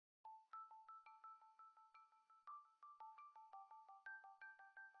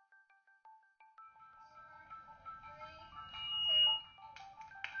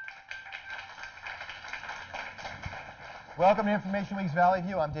Welcome to Information Week's Valley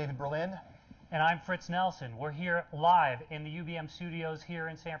View. I'm David Berlin. And I'm Fritz Nelson. We're here live in the UVM studios here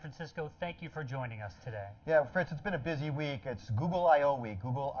in San Francisco. Thank you for joining us today. Yeah, Fritz, it's been a busy week. It's Google I/O week.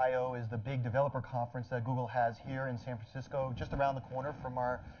 Google I/O is the big developer conference that Google has here in San Francisco, just around the corner from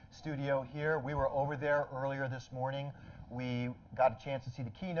our studio here. We were over there earlier this morning. We got a chance to see the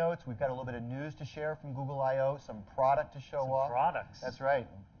keynotes. We've got a little bit of news to share from Google I/O, some product to show off. Products. That's right.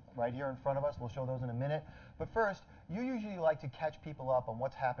 Right here in front of us. We'll show those in a minute. But first, you usually like to catch people up on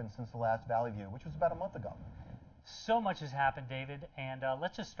what's happened since the last Valley View, which was about a month ago. So much has happened, David, and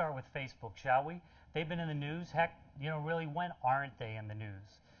let's just start with Facebook, shall we? They've been in the news. Heck, really, when aren't they in the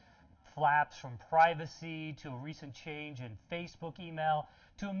news? Flaps from privacy to a recent change in Facebook email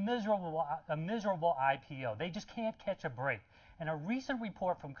to a miserable IPO. They just can't catch a break. And a recent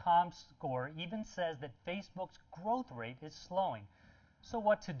report from ComScore even says that Facebook's growth rate is slowing. So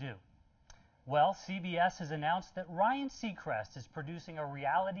what to do? Well, CBS has announced that Ryan Seacrest is producing a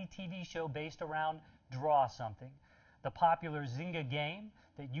reality TV show based around Draw Something, the popular Zynga game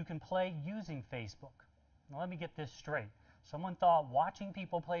that you can play using Facebook. Now, let me get this straight. Someone thought watching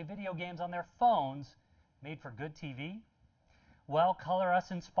people play video games on their phones made for good TV? Well, color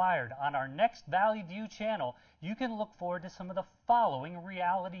us inspired. On our next Valley View channel, you can look forward to some of the following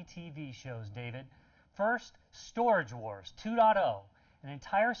reality TV shows, David. First, Storage Wars 2.0. An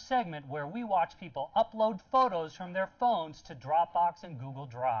entire segment where we watch people upload photos from their phones to Dropbox and Google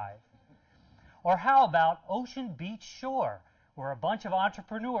Drive. Or how about Ocean Beach Shore, where a bunch of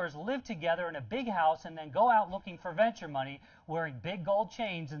entrepreneurs live together in a big house and then go out looking for venture money wearing big gold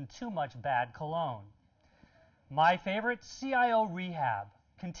chains and too much bad cologne. My favorite, CIO Rehab.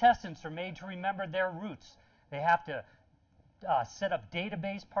 Contestants are made to remember their roots. They have to set up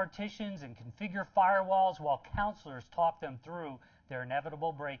database partitions and configure firewalls while counselors talk them through their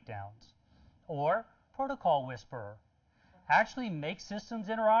inevitable breakdowns. Or Protocol Whisperer. Actually make systems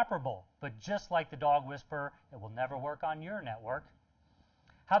interoperable, but just like the Dog Whisperer, it will never work on your network.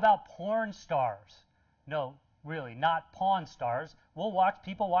 How about Porn Stars? No, really, not Pawn Stars. We'll watch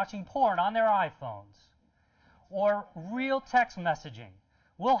people watching porn on their iPhones. Or Real Text Messaging.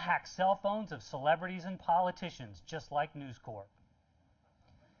 We'll hack cell phones of celebrities and politicians, just like News Corp.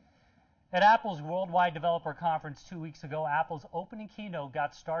 At Apple's Worldwide Developer Conference 2 weeks ago, Apple's opening keynote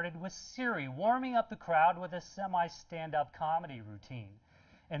got started with Siri warming up the crowd with a semi-stand-up comedy routine.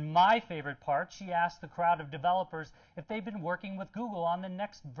 And my favorite part, she asked the crowd of developers if they've been working with Google on the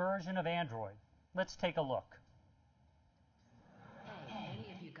next version of Android. Let's take a look. Hey,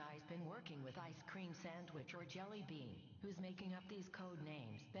 any of you guys been working with ice cream sandwich or jelly bean? Who's making up these code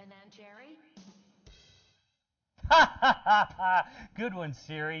names? Ben and Jerry? Ha ha ha ha! Good one,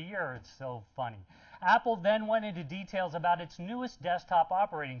 Siri. You're so funny. Apple then went into details about its newest desktop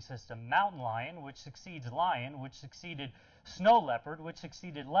operating system, Mountain Lion, which succeeds Lion, which succeeded Snow Leopard, which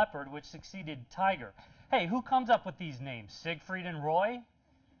succeeded Leopard, which succeeded Tiger. Hey, who comes up with these names? Siegfried and Roy?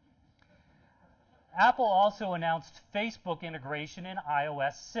 Apple also announced Facebook integration in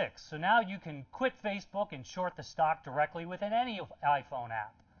iOS 6. So now you can quit Facebook and short the stock directly within any iPhone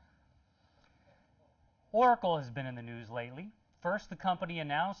app. Oracle has been in the news lately. First, the company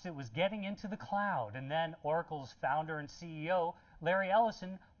announced it was getting into the cloud, and then Oracle's founder and CEO, Larry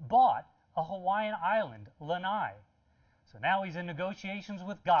Ellison, bought a Hawaiian island, Lanai. So now he's in negotiations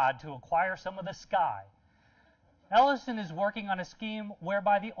with God to acquire some of the sky. Ellison is working on a scheme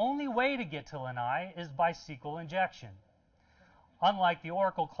whereby the only way to get to Lanai is by SQL injection. Unlike the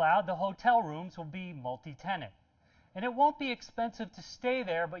Oracle Cloud, the hotel rooms will be multi-tenant. And it won't be expensive to stay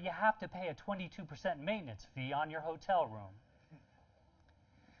there, but you have to pay a 22% maintenance fee on your hotel room.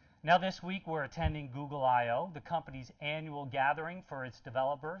 Now this week we're attending Google I/O, the company's annual gathering for its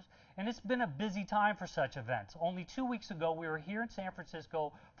developers, and it's been a busy time for such events. Only 2 weeks ago we were here in San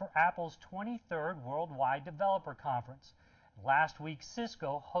Francisco for Apple's 23rd Worldwide Developer Conference. Last week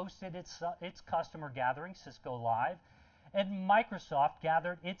Cisco hosted its customer gathering, Cisco Live, and Microsoft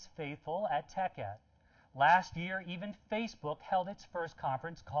gathered its faithful at TechEd. Last year, even Facebook held its first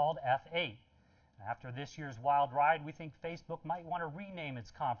conference called F8. After this year's wild ride, we think Facebook might want to rename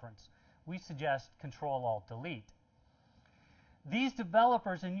its conference. We suggest Control-Alt-Delete. These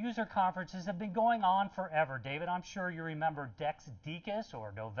developers and user conferences have been going on forever. David, I'm sure you remember DexDecus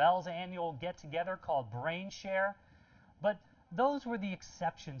or Novell's annual get-together called BrainShare. But those were the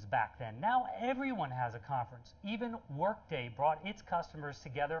exceptions back then. Now everyone has a conference. Even Workday brought its customers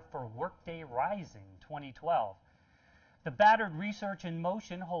together for Workday Rising 2012. The battered Research in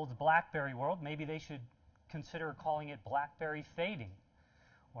Motion holds BlackBerry World. Maybe they should consider calling it BlackBerry Fading,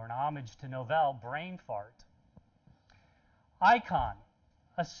 or an homage to Novell, Brain Fart. Icon,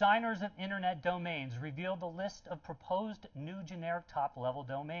 Assigners of internet domains revealed a list of proposed new generic top-level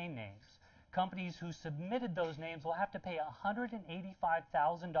domain names. Companies who submitted those names will have to pay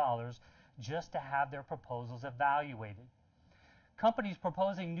 $185,000 just to have their proposals evaluated. Companies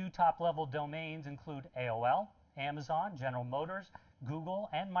proposing new top-level domains include AOL, Amazon, General Motors, Google,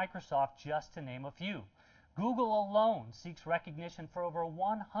 and Microsoft, just to name a few. Google alone seeks recognition for over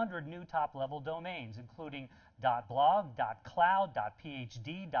 100 new top-level domains, including .blog, .cloud,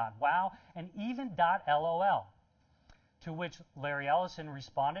 .phd, .wow, and even .lol, to which Larry Ellison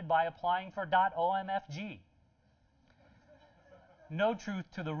responded by applying for .omfg. No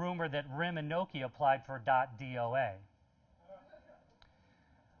truth to the rumor that RIM and Nokia applied for .doa.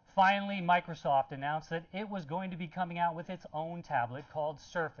 Finally, Microsoft announced that it was going to be coming out with its own tablet called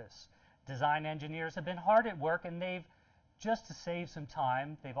Surface. Design engineers have been hard at work, and just to save some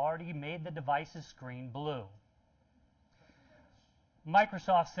time, they've already made the device's screen blue.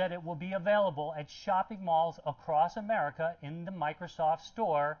 Microsoft said it will be available at shopping malls across America in the Microsoft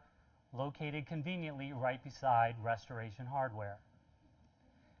Store, located conveniently right beside Restoration Hardware.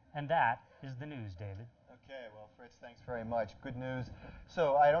 And that is the news, David. Okay, well, Fritz, thanks very much. Good news.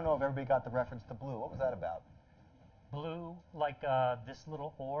 So I don't know if everybody got the reference to blue. What was that about? Blue, like this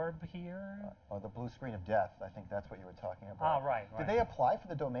little orb here? Oh, the blue screen of death. I think that's what you were talking about. Ah, right. Did they apply for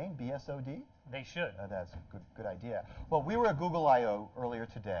the domain, BSOD? They should. That's a good idea. Well, we were at Google I/O earlier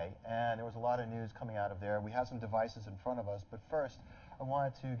today, and there was a lot of news coming out of there. We have some devices in front of us, but first, I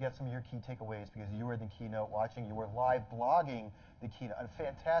wanted to get some of your key takeaways because you were in the keynote watching. You were live blogging the keynote. A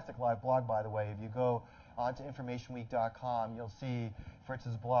fantastic live blog, by the way. If you go onto informationweek.com, you'll see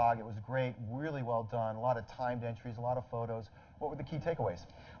Fritz's blog. It was great, really well done, a lot of timed entries, a lot of photos. What were the key takeaways?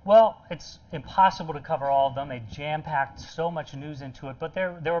 Well, it's impossible to cover all of them. They jam-packed so much news into it, but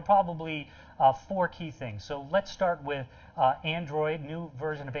there were probably 4 key things. So let's start with Android, new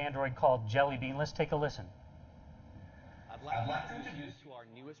version of Android called Jelly Bean. Let's take a listen. I'd like to introduce you to our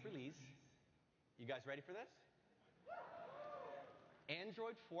newest release. You guys ready for this?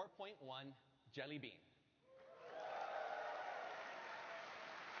 Android 4.1 Jelly Bean.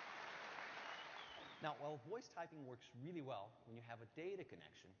 Now, while voice typing works really well when you have a data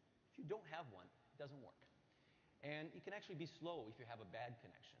connection, if you don't have one, it doesn't work. And it can actually be slow if you have a bad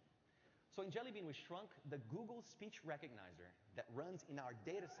connection. So in Jelly Bean, we shrunk the Google speech recognizer that runs in our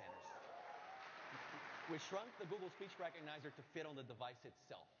data centers. We shrunk the Google speech recognizer to fit on the device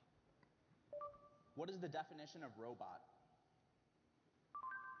itself. What is the definition of robot?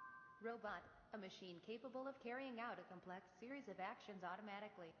 Robot, a machine capable of carrying out a complex series of actions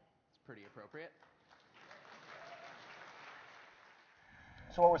automatically. It's pretty appropriate.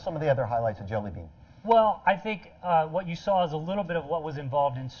 So what were some of the other highlights of Jelly Bean? Well, I think what you saw is a little bit of what was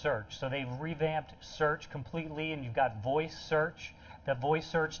involved in search. So they've revamped search completely, and you've got voice search. That voice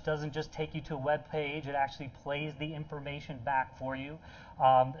search doesn't just take you to a web page, it actually plays the information back for you.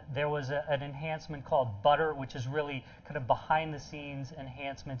 There was an enhancement called Butter, which is really kind of behind-the-scenes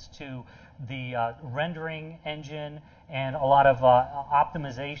enhancements to the rendering engine and a lot of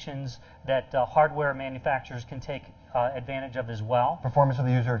optimizations that hardware manufacturers can take advantage of as well. Performance of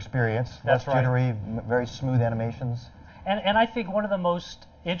the user experience, That's less jittery, very smooth animations. And I think one of the most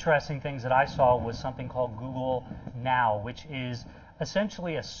interesting things that I saw was something called Google Now, which is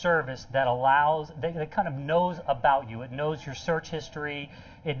essentially a service that that kind of knows about you. It knows your search history,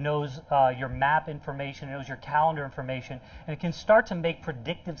 it knows your map information, it knows your calendar information, and it can start to make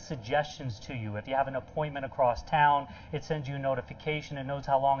predictive suggestions to you. If you have an appointment across town, it sends you a notification, it knows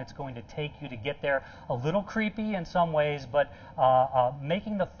how long it's going to take you to get there. A little creepy in some ways, but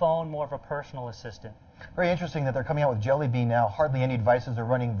making the phone more of a personal assistant. Very interesting that they're coming out with Jelly Bean now. Hardly any devices are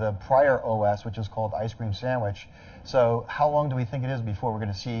running the prior OS, which is called Ice Cream Sandwich. So how long do we think it is before we're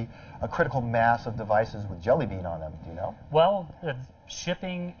going to see a critical mass of devices with Jelly Bean on them? Do you know? Well,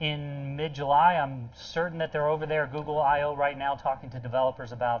 shipping in mid-July. I'm certain that they're over there at Google I/O right now talking to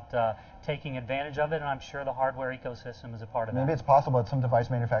developers about taking advantage of it, and I'm sure the hardware ecosystem is a part of that. Maybe it's possible that some device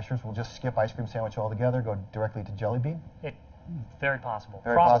manufacturers will just skip Ice Cream Sandwich altogether, go directly to Jelly Bean? Very possible.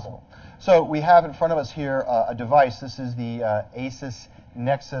 Very possible. So we have in front of us here a device. This is the Asus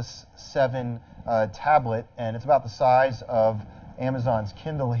Nexus 7 tablet, and it's about the size of Amazon's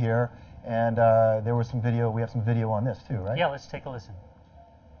Kindle here. And there was some video. We have some video on this too, right? Yeah, let's take a listen.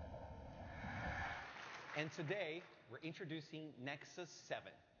 And today, we're introducing Nexus 7.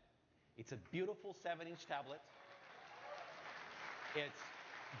 It's a beautiful 7-inch tablet. It's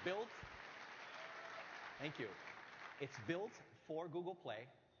built, thank you. It's built for Google Play.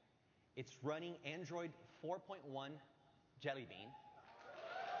 It's running Android 4.1 Jelly Bean.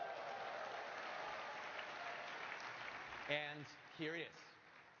 And here it is.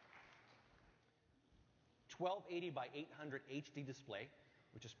 1280 by 800 HD display,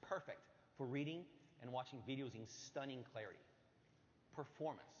 which is perfect for reading and watching videos in stunning clarity.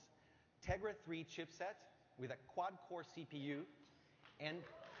 Performance. Tegra 3 chipset with a quad-core CPU and...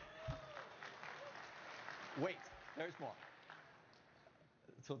 Wait, there's more.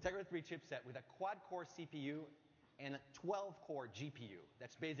 So Tegra 3 chipset with a quad-core CPU and a 12-core GPU.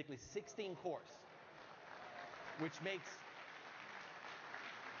 That's basically 16 cores, which makes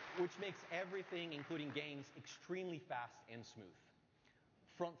everything, including games, extremely fast and smooth.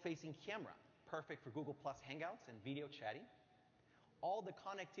 Front-facing camera, perfect for Google Plus Hangouts and video chatting. All the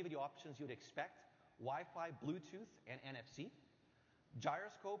connectivity options you'd expect, Wi-Fi, Bluetooth, and NFC.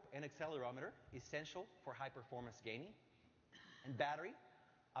 Gyroscope and accelerometer, essential for high-performance gaming. And battery,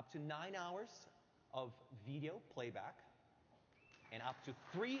 up to 9 hours of video playback and up to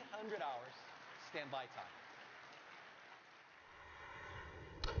 300 hours standby time.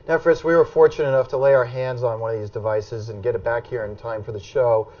 Now, Fritz, we were fortunate enough to lay our hands on one of these devices and get it back here in time for the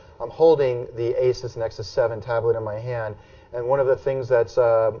show. I'm holding the Asus Nexus 7 tablet in my hand, and one of the things that's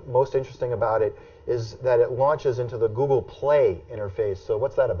most interesting about it is that it launches into the Google Play interface. So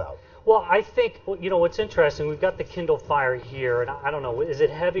what's that about? Well, I think, you know, what's interesting, we've got the Kindle Fire here, and I don't know, is it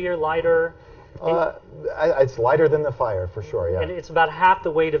heavier, lighter? It's lighter than the Fire, for sure, yeah. And it's about half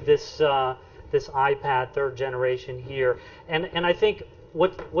the weight of this this iPad 3rd generation here. And I think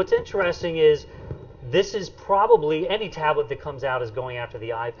what's interesting is this is probably, any tablet that comes out is going after the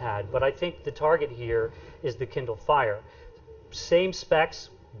iPad, but I think the target here is the Kindle Fire. Same specs,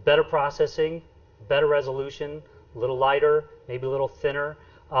 better processing, better resolution, a little lighter, maybe a little thinner.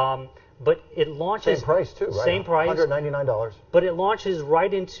 But it launches... Same price, too, right? Same price. $199. But it launches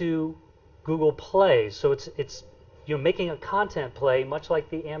right into Google Play, so it's you know, making a content play, much like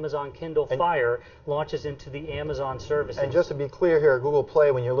the Amazon Kindle Fire launches into the Amazon services. And just to be clear here, Google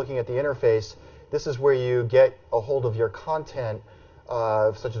Play, when you're looking at the interface, this is where you get a hold of your content,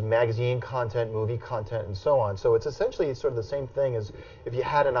 such as magazine content, movie content, and so on. So it's essentially sort of the same thing as if you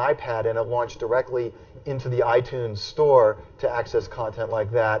had an iPad and it launched directly into the iTunes store to access content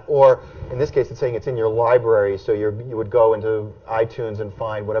like that. Or in this case, it's saying it's in your library, so you would go into iTunes and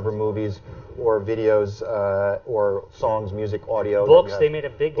find whatever movies or videos or songs, music, audio. Books, they made a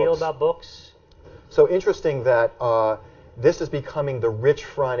big deal about books. So interesting that this is becoming the rich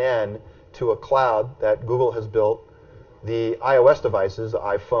front end to a cloud that Google has built. The iOS devices, the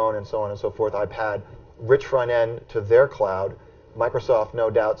iPhone and so on and so forth, iPad, rich front end to their cloud. Microsoft, no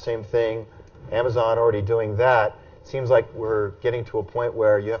doubt, same thing. Amazon already doing that. Seems like we're getting to a point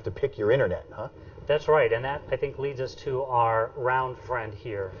where you have to pick your internet, huh? That's right, and that, I think, leads us to our round friend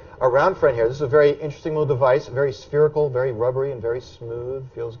here. Our round friend here. This is a very interesting little device, very spherical, very rubbery, and very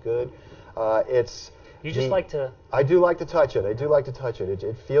smooth. Feels good. You just like to... I do like to touch it. I do like to touch it.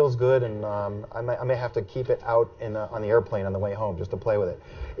 It feels good, and I may have to keep it out on the airplane on the way home just to play with it.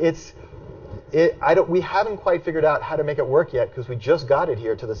 We haven't quite figured out how to make it work yet because we just got it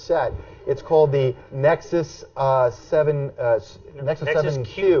here to the set. It's called the Nexus 7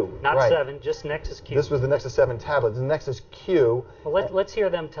 Q. Not right. 7, just Nexus Q. This was the Nexus 7 tablet. The Nexus Q. Well, let's hear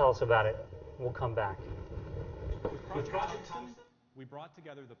them tell us about it. We'll come back. With Project Thompson, we brought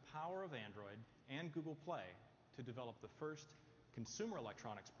together the power of Android and Google Play to develop the first consumer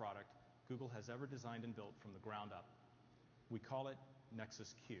electronics product Google has ever designed and built from the ground up. We call it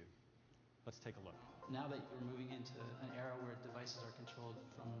Nexus Q. Let's take a look. Now that we're moving into an era where devices are controlled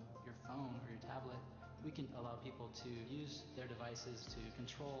from your phone or your tablet, we can allow people to use their devices to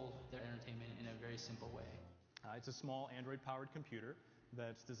control their entertainment in a very simple way. It's a small Android-powered computer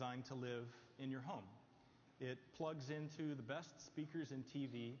that's designed to live in your home. It plugs into the best speakers and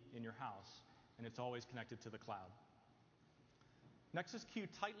TV in your house, and it's always connected to the cloud. Nexus Q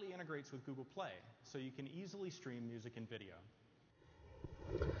tightly integrates with Google Play, so you can easily stream music and video.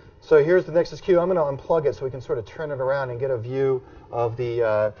 So here's the Nexus Q. I'm going to unplug it so we can sort of turn it around and get a view of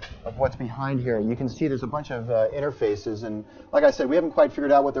of what's behind here. You can see there's a bunch of interfaces, and like I said, we haven't quite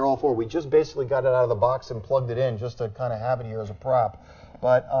figured out what they're all for. We just basically got it out of the box and plugged it in just to kind of have it here as a prop.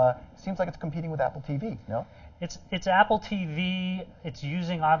 But it seems like it's competing with Apple TV, no? It's Apple TV. It's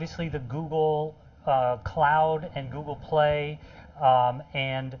using, obviously, the Google Cloud and Google Play,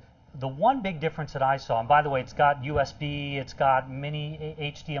 and the one big difference that I saw, and by the way, it's got USB, it's got mini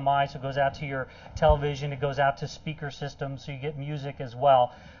HDMI, so it goes out to your television, it goes out to speaker systems, so you get music as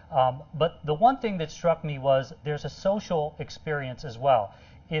well. But the one thing that struck me was there's a social experience as well.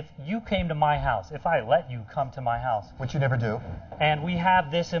 If you came to my house, if I let you come to my house, which you never do, and we have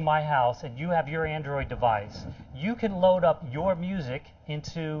this in my house, and you have your Android device, you can load up your music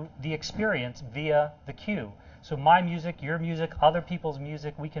into the experience via the Q. So my music, your music, other people's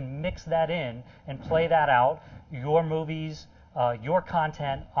music, we can mix that in and play that out, your movies, your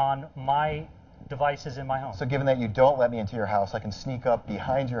content on my devices in my home. So given that you don't let me into your house, I can sneak up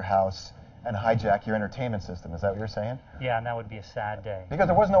behind your house and hijack your entertainment system. Is that what you're saying? Yeah, and that would be a sad day. Because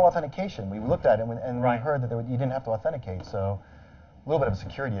there was no authentication. We looked at it and Right. we heard that you didn't have to authenticate. So a little bit of a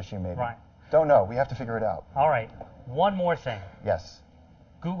security issue maybe. Right. Don't know. We have to figure it out. All right, one more thing. Yes.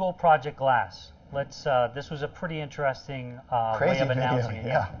 Google Project Glass. Let's. This was a pretty interesting Crazy way of video. announcing it.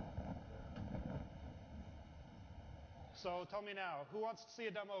 Yeah. So tell me now, who wants to see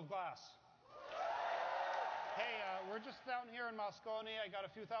a demo of Glass? Hey, we're just down here in Moscone. I got a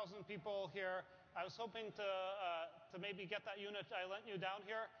few thousand people here. I was hoping to maybe get that unit I lent you down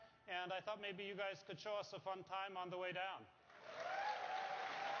here, and I thought maybe you guys could show us a fun time on the way down.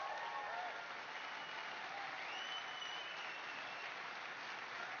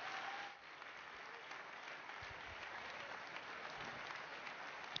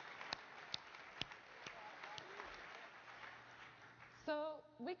 So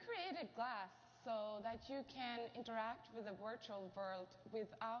we created Glass so that you can interact with the virtual world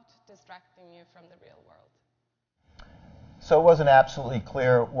without distracting you from the real world. So it wasn't absolutely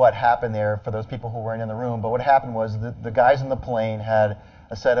clear what happened there for those people who weren't in the room, but what happened was the guys in the plane had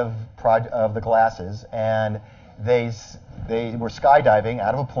a set of the glasses, and they were skydiving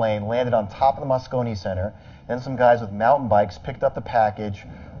out of a plane, landed on top of the Moscone Center. Then some guys with mountain bikes picked up the package,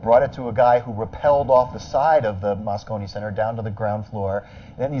 brought it to a guy who rappelled off the side of the Moscone Center down to the ground floor.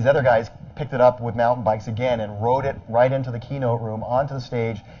 And then these other guys picked it up with mountain bikes again and rode it right into the keynote room, onto the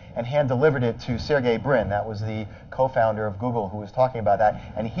stage, and hand-delivered it to Sergey Brin. That was the co-founder of Google who was talking about that.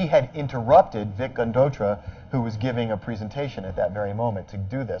 And he had interrupted Vic Gundotra, who was giving a presentation at that very moment, to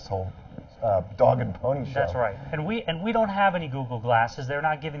do this whole dog and pony show. That's right. And we don't have any Google Glasses. They're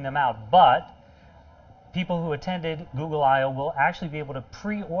not giving them out. But people who attended Google I/O will actually be able to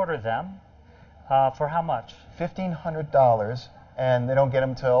pre-order them for how much? $1,500, and they don't get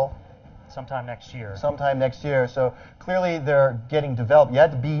them till sometime next year. Sometime next year. So clearly they're getting developed. You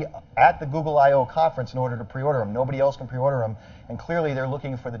had to be at the Google I/O conference in order to pre-order them. Nobody else can pre-order them. And clearly they're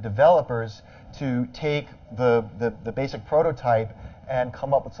looking for the developers to take the basic prototype and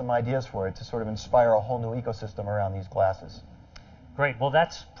come up with some ideas for it to sort of inspire a whole new ecosystem around these glasses. Great. Well,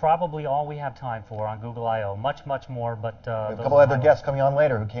 that's probably all we have time for on Google I/O. Much, much more, but we have a couple other guests coming on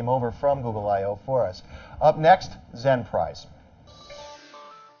later who came over from Google I/O for us. Up next, Zenprise.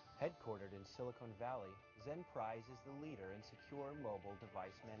 Headquartered in Silicon Valley, Zenprise is the leader in secure mobile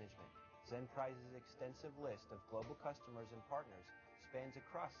device management. Zenprise's extensive list of global customers and partners spans a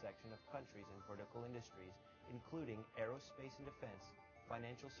cross-section of countries and vertical industries, including aerospace and defense,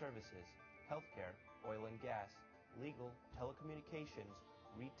 financial services, healthcare, oil and gas, legal, telecommunications,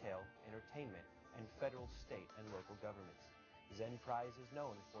 retail, entertainment, and federal, state, and local governments. Zenprise is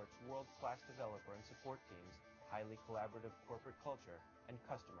known for its world-class developer and support teams, highly collaborative corporate culture, and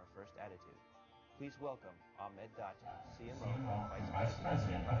customer-first attitude. Please welcome Ahmed Dati, CMO and Vice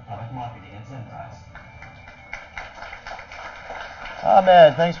President of Product Marketing at Zenprise.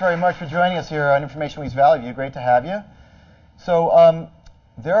 Ahmed, thanks very much for joining us here on Information Week's Valley View. Great to have you. So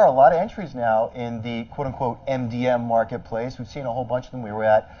there are a lot of entries now in the quote-unquote MDM marketplace. We've seen a whole bunch of them. We were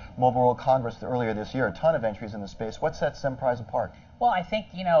at Mobile World Congress earlier this year, a ton of entries in the space. What sets Zenprise apart? Well, I think,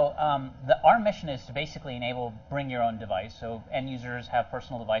 our mission is to basically enable bring your own device. So end users have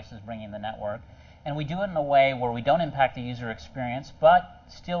personal devices bringing the network. And we do it in a way where we don't impact the user experience, but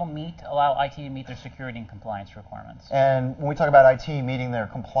still allow IT to meet their security and compliance requirements. And when we talk about IT meeting their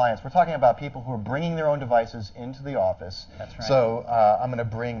compliance, we're talking about people who are bringing their own devices into the office. That's right. So I'm going to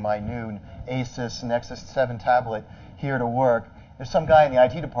bring my new Asus Nexus 7 tablet here to work. There's some guy in the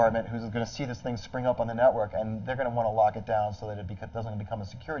IT department who's going to see this thing spring up on the network, and they're going to want to lock it down so that it doesn't become a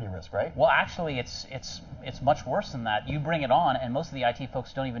security risk, right? Well, actually, it's much worse than that. You bring it on, and most of the IT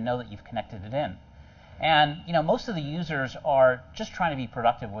folks don't even know that you've connected it in. And most of the users are just trying to be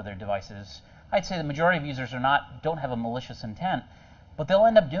productive with their devices. I'd say the majority of users don't have a malicious intent, but they'll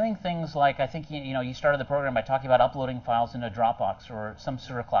end up doing things like, I think you started the program by talking about uploading files into Dropbox or some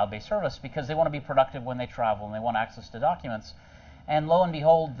sort of cloud-based service because they want to be productive when they travel and they want access to documents. And lo and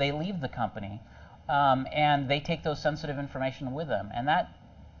behold, they leave the company and they take those sensitive information with them, and that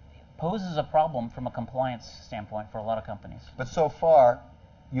poses a problem from a compliance standpoint for a lot of companies. But so far,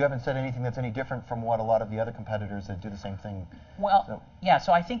 you haven't said anything that's any different from what a lot of the other competitors that do the same thing. Well,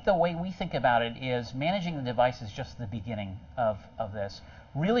 so I think the way we think about it is managing the device is just the beginning of this.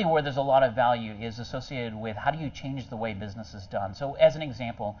 Really where there's a lot of value is associated with how do you change the way business is done. So as an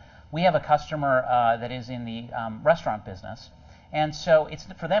example, we have a customer that is in the restaurant business. And so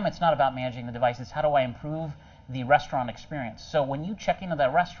for them, it's not about managing the device. It's how do I improve the restaurant experience. So when you check into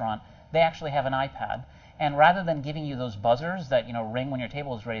that restaurant, they actually have an iPad, and rather than giving you those buzzers that ring when your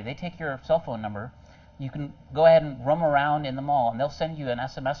table is ready, they take your cell phone number. You can go ahead and roam around in the mall, and they'll send you an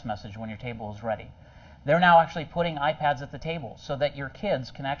SMS message when your table is ready. They're now actually putting iPads at the table so that your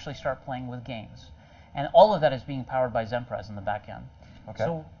kids can actually start playing with games. And all of that is being powered by Zenprise in the back end. Okay.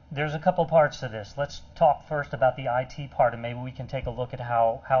 So there's a couple parts to this. Let's talk first about the IT part, and maybe we can take a look at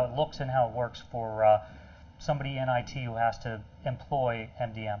how it looks and how it works for somebody in IT who has to employ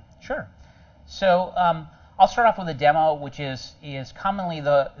MDM. Sure. So I'll start off with a demo, which is commonly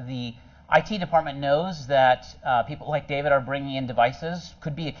the IT department knows that people like David are bringing in devices.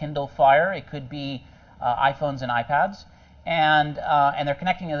 Could be a Kindle Fire, it could be iPhones and iPads, and they're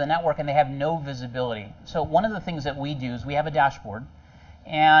connecting to the network and they have no visibility. So one of the things that we do is we have a dashboard,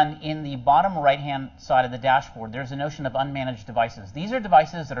 and in the bottom right-hand side of the dashboard, there's a notion of unmanaged devices. These are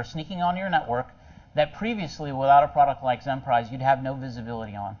devices that are sneaking onto your network that previously, without a product like Zenprise, you'd have no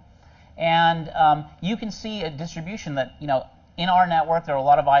visibility on. And you can see a distribution that, in our network, there are a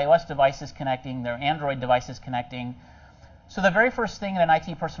lot of iOS devices connecting, there are Android devices connecting. So the very first thing that an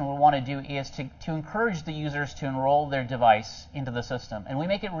IT person would want to do is to encourage the users to enroll their device into the system. And we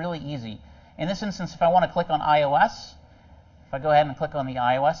make it really easy. In this instance, if I want to click on iOS, if I go ahead and click on the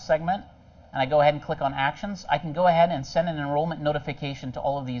iOS segment, and I go ahead and click on Actions, I can go ahead and send an enrollment notification to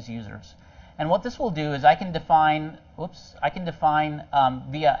all of these users. And what this will do is I can define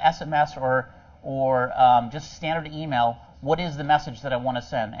via SMS or just standard email what is the message that I want to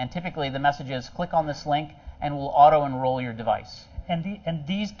send. And typically the message is click on this link and we'll auto-enroll your device. And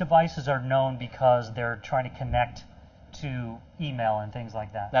these devices are known because they're trying to connect to email and things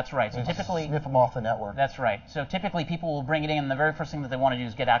like that. That's right. So typically sniff them off the network. That's right. So typically people will bring it in, and the very first thing that they want to do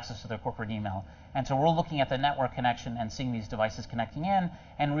is get access to their corporate email. And so we're looking at the network connection and seeing these devices connecting in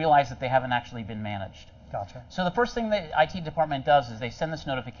and realize that they haven't actually been managed. Gotcha. So the first thing the IT department does is they send this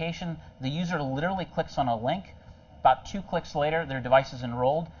notification. The user literally clicks on a link. About 2 clicks later, their device is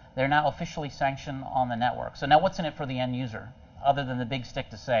enrolled. They're now officially sanctioned on the network. So now what's in it for the end user, other than the big stick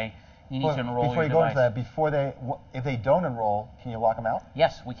to say, you need to enroll your device? Before you go into that, if they don't enroll, can you lock them out?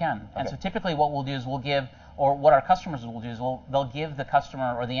 Yes, we can. Okay. And so typically what we'll do is we'll give, or what our customers will do is they'll give the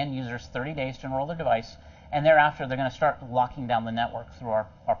customer or the end users 30 days to enroll their device, and thereafter they're going to start locking down the network through our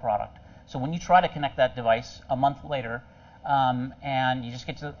product. So when you try to connect that device a month later, and you just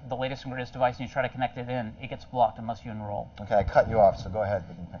get to the latest and greatest device and you try to connect it in, it gets blocked unless you enroll. Okay, I cut you off, so go ahead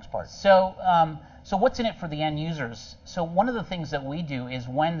with the next part. So, so what's in it for the end users? So one of the things that we do is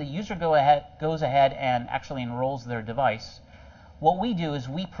when the user goes ahead and actually enrolls their device, what we do is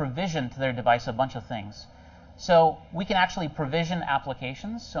we provision to their device a bunch of things. So we can actually provision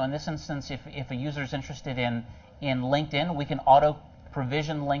applications. So in this instance, if a user is interested in LinkedIn, we can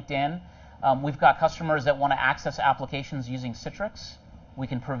auto-provision LinkedIn. We've got customers that want to access applications using Citrix. We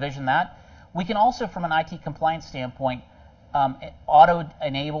can provision that. We can also, from an IT compliance standpoint,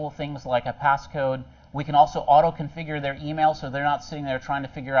 auto-enable things like a passcode. We can also auto-configure their email so they're not sitting there trying to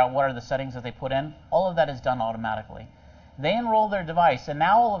figure out what are the settings that they put in. All of that is done automatically. They enroll their device, and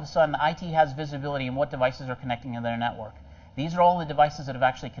now all of a sudden IT has visibility in what devices are connecting to their network. These are all the devices that have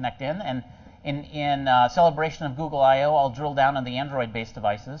actually connected in, and in celebration of Google I/O, I'll drill down on the Android-based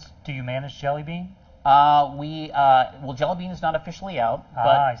devices. Do you manage Jelly Bean? Well, Jelly Bean is not officially out, but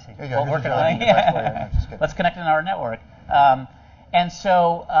I see. we're working on it. Let's connect in our network. And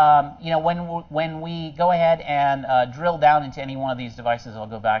so, when we go ahead and drill down into any one of these devices, I'll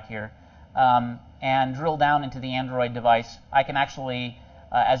go back here, and drill down into the Android device, I can actually,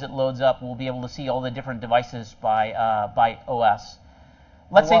 as it loads up, we'll be able to see all the different devices by OS.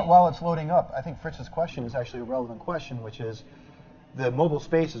 While it's loading up, I think Fritz's question is actually a relevant question, which is the mobile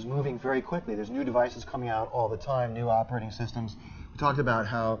space is moving very quickly. There's new devices coming out all the time, new operating systems. We talked about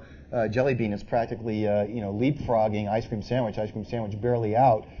how Jelly Bean is practically leapfrogging ice cream sandwich barely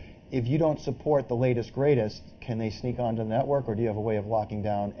out. If you don't support the latest, greatest, can they sneak onto the network, or do you have a way of locking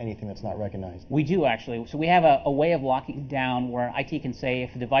down anything that's not recognized? We do, actually. So we have a way of locking down where IT can say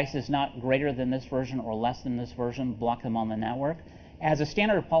if a device is not greater than this version or less than this version, block them on the network. As a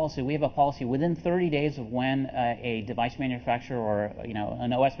standard policy, we have a policy within 30 days of when a device manufacturer or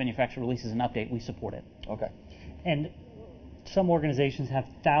an OS manufacturer releases an update, we support it. Okay. And some organizations have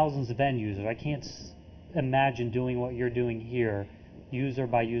thousands of end users. I can't imagine doing what you're doing here, user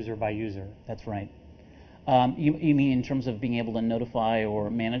by user by user. That's right. You mean in terms of being able to notify or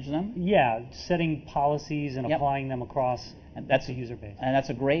manage them? Yeah, setting policies and applying them across that's the user base. And that's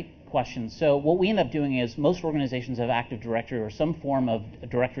a great question. So what we end up doing is most organizations have Active Directory or some form of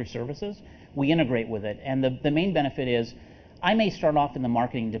directory services. We integrate with it. And the main benefit is I may start off in the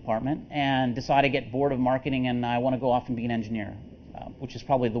marketing department and decide I get bored of marketing and I want to go off and be an engineer, which is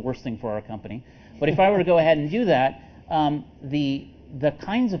probably the worst thing for our company. But if I were to go ahead and do that, the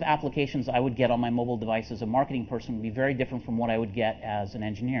kinds of applications I would get on my mobile device as a marketing person would be very different from what I would get as an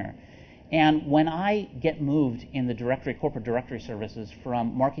engineer. And when I get moved in the corporate directory services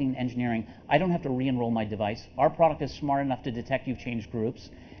from marketing to engineering, I don't have to re-enroll my device. Our product is smart enough to detect you've changed groups,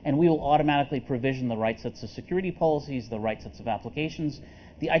 and we will automatically provision the right sets of security policies, the right sets of applications.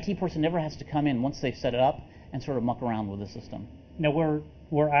 The IT person never has to come in once they've set it up and sort of muck around with the system. Now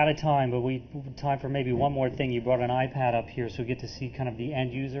we're out of time, but time for maybe one more thing. You brought an iPad up here, so we get to see kind of the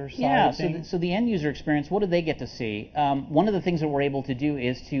end user side of things. So the end user experience, what do they get to see? One of the things that we're able to do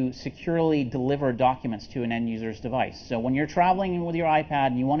is to securely deliver documents to an end user's device. So when you're traveling with your iPad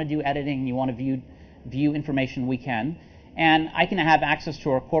and you want to do editing, you want to view information, we can. And I can have access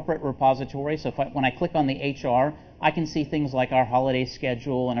to our corporate repository. So when I click on the HR, I can see things like our holiday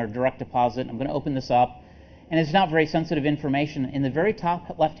schedule and our direct deposit. I'm going to open this up. And it's not very sensitive information. In the very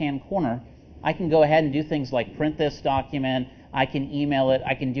top left-hand corner, I can go ahead and do things like print this document, I can email it,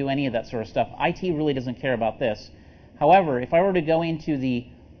 I can do any of that sort of stuff. IT really doesn't care about this. However, if I were to go into the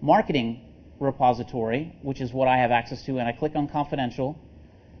marketing repository, which is what I have access to, and I click on confidential,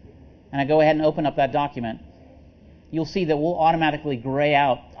 and I go ahead and open up that document, you'll see that we'll automatically gray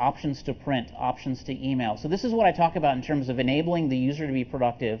out options to print, options to email. So this is what I talk about in terms of enabling the user to be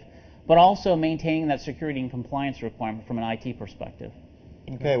productive, but also maintaining that security and compliance requirement from an IT perspective.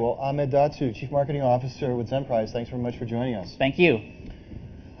 Okay, well, Ahmed Datsu, Chief Marketing Officer with Zenprise, thanks very much for joining us. Thank you.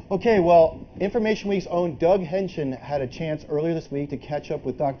 Okay, well, Information Week's own Doug Henshin had a chance earlier this week to catch up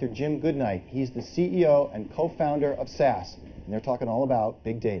with Dr. Jim Goodnight. He's the CEO and co-founder of SAS, and they're talking all about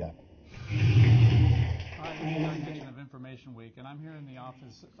big data. Hi, I'm Doug Henshin of Information Week, and I'm here in the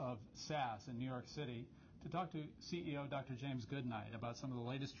office of SAS in New York City to talk to CEO Dr. James Goodnight about some of the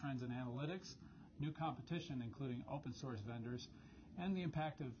latest trends in analytics, new competition including open source vendors, and the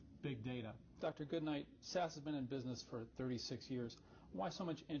impact of big data. Dr. Goodnight, SAS has been in business for 36 years. Why so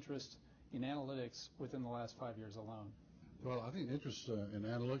much interest in analytics within the last 5 years alone? Well, I think interest in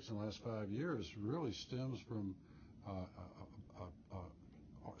analytics in the last 5 years really stems from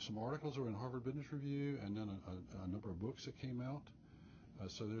some articles that were in Harvard Business Review and then a number of books that came out.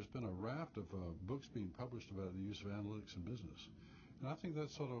 So there's been a raft of books being published about the use of analytics in business. And I think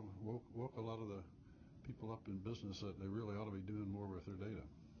that sort of woke a lot of the people up in business that they really ought to be doing more with their data.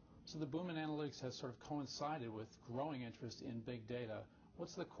 So the boom in analytics has sort of coincided with growing interest in big data.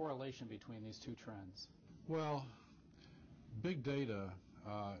 What's the correlation between these two trends? Well, big data,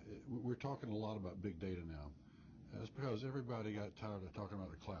 we're talking a lot about big data now. That's because everybody got tired of talking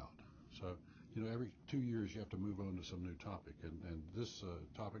about the cloud. So, every 2 years you have to move on to some new topic, and this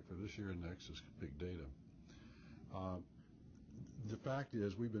topic for this year and next is big data. The fact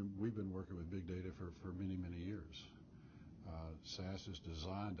is we've been working with big data for many years. SAS is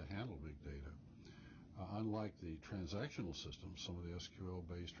designed to handle big data. Unlike the transactional systems, some of the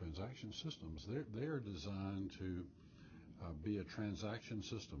SQL-based transaction systems, they are designed to be a transaction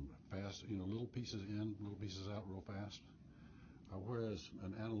system, fast, little pieces in, little pieces out real fast. Whereas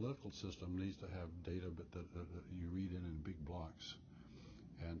an analytical system needs to have data that you read in big blocks,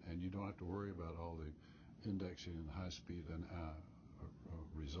 and you don't have to worry about all the indexing and high speed and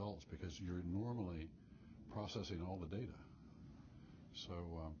results because you're normally processing all the data. So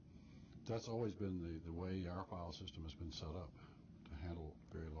that's always been the way our file system has been set up to handle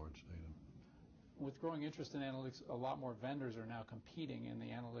very large data. With growing interest in analytics, a lot more vendors are now competing in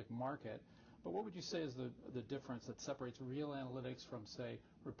the analytic market. But what would you say is the difference that separates real analytics from, say,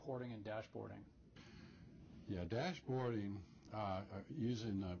 reporting and dashboarding? Yeah, dashboarding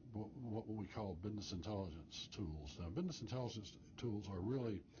using what we call business intelligence tools. Now, business intelligence tools are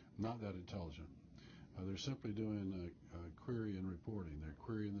really not that intelligent. They're simply doing query and reporting. They're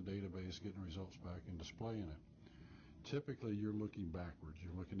querying the database, getting results back, and displaying it. Typically, you're looking backwards.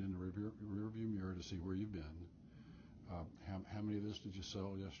 You're looking in the rearview mirror to see where you've been. How many of this did you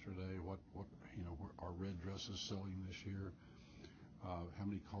sell yesterday? What are red dresses selling this year? How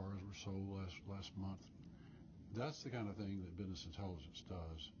many cars were sold last month? That's the kind of thing that business intelligence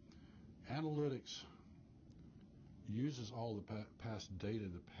does. Analytics uses all the past data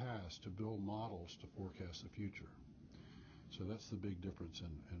in the past to build models to forecast the future. So that's the big difference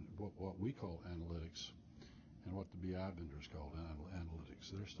in what we call analytics and what the BI vendors call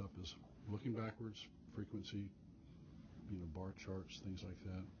analytics. Their stuff is looking backwards, frequency, bar charts, things like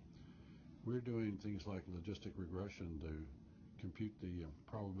that. We're doing things like logistic regression to compute the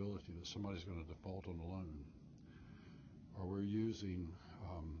probability that somebody's going to default on a loan. Or we're using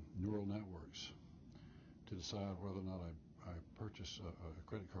neural networks to decide whether or not I purchase, a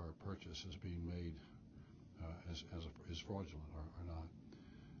credit card purchase is being made is fraudulent or not.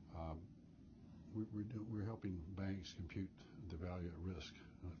 We're helping banks compute the value at risk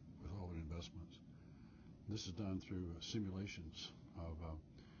with all their investments. This is done through simulations of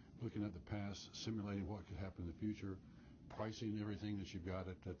looking at the past, simulating what could happen in the future, pricing everything that you've got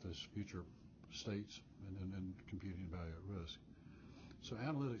at this future states, and then computing value at risk. So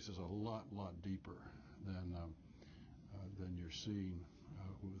analytics is a lot deeper than you're seeing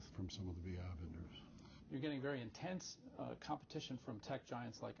from some of the BI vendors. You're getting very intense competition from tech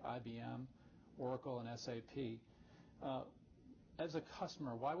giants like IBM, Oracle, and SAP. As a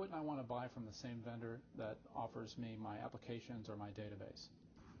customer, why wouldn't I want to buy from the same vendor that offers me my applications or my database?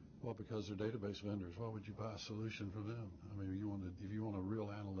 Well, because they're database vendors. Why would you buy a solution from them? I mean, if you want a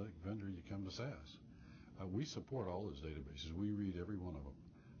real analytic vendor, you come to SAS. We support all those databases. We read every one of them.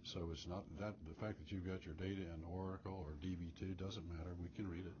 So it's not that the fact that you've got your data in Oracle or DB2 doesn't matter. We can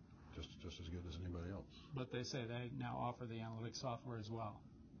read it just as good as anybody else. But they say they now offer the analytic software as well.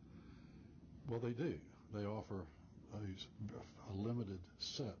 Well, they do. They offer a limited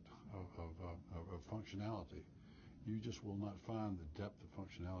set of functionality. You just will not find the depth of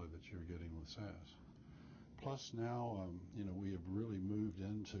functionality that you're getting with SAS. Plus now, we have really moved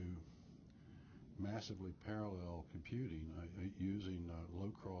into massively parallel computing using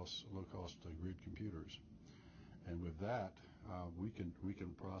low-cost grid computers, and with that, we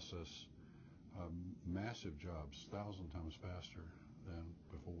can process massive jobs 1,000 times faster than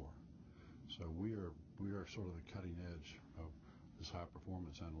before. So we are sort of the cutting edge of this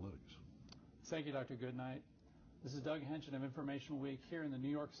high-performance analytics. Thank you, Dr. Goodnight. This is Doug Henshin of Information Week here in the New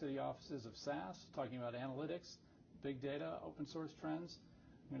York City offices of SAS, talking about analytics, big data, open source trends.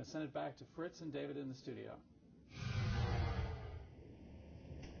 I'm going to send it back to Fritz and David in the studio.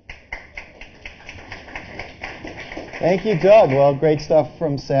 Thank you, Doug. Well, great stuff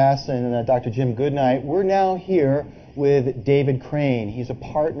from SAS and Dr. Jim Goodnight. We're now here with David Crane. He's a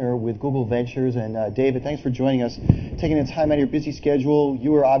partner with Google Ventures. And David, thanks for joining us, taking the time out of your busy schedule.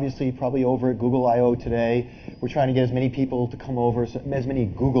 You were obviously probably over at Google I/O today. We're trying to get as many people to come over, as many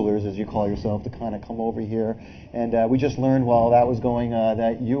Googlers, as you call yourself, to kind of come over here. And we just learned while that was going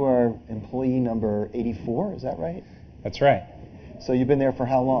that you are employee number 84, is that right? That's right. So you've been there for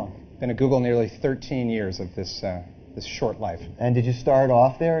how long? Been at Google nearly 13 years of this short life. And did you start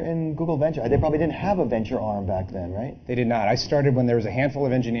off there in Google Venture? They probably didn't have a venture arm back then, right? They did not. I started when there was a handful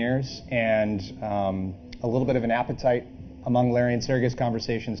of engineers and a little bit of an appetite among Larry and Sergey's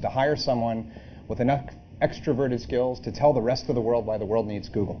conversations to hire someone with enough extroverted skills to tell the rest of the world why the world needs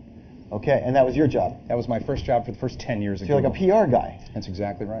Google. Okay, and that was your job? That was my first job for the first 10 years so at you're Google. Like a PR guy? That's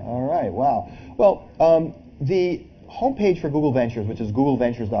exactly right. All right, wow. Well, the homepage for Google Ventures, which is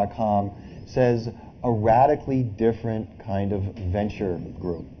googleventures.com, says a radically different kind of venture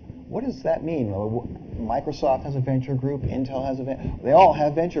group. What does that mean? Microsoft has a venture group, Intel has a venture. They all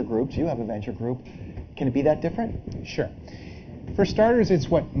have venture groups. You have a venture group. Can it be that different? Sure. For starters, it's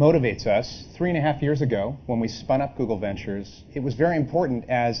what motivates us. 3.5 years ago, when we spun up Google Ventures, it was very important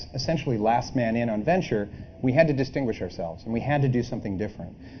as essentially last man in on venture, we had to distinguish ourselves and we had to do something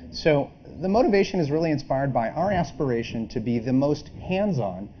different. So the motivation is really inspired by our aspiration to be the most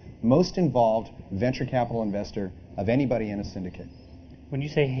hands-on, most involved venture capital investor of anybody in a syndicate. When you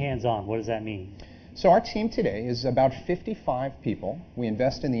say hands-on, what does that mean? So our team today is about 55 people. We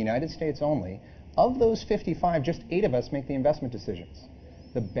invest in the United States only. Of those 55, just 8 of us make the investment decisions.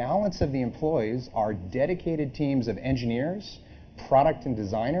 The balance of the employees are dedicated teams of engineers, product and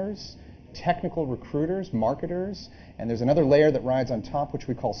designers, technical recruiters, marketers, and there's another layer that rides on top which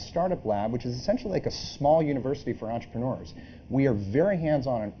we call Startup Lab, which is essentially like a small university for entrepreneurs. We are very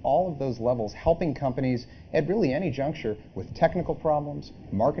hands-on on all of those levels, helping companies at really any juncture with technical problems,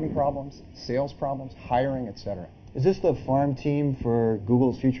 marketing problems, sales problems, hiring, etc. Is this the farm team for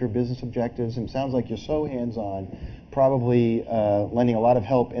Google's future business objectives? And it sounds like you're so hands-on, probably lending a lot of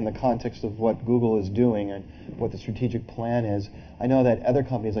help in the context of what Google is doing and what the strategic plan is. I know that other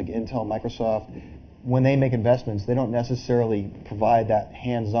companies like Intel, Microsoft, when they make investments, they don't necessarily provide that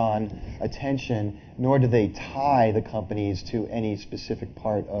hands-on attention, nor do they tie the companies to any specific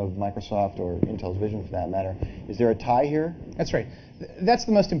part of Microsoft or Intel's vision for that matter. Is there a tie here? That's right. That's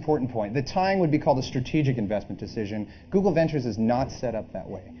the most important point. The tying would be called a strategic investment decision. Google Ventures is not set up that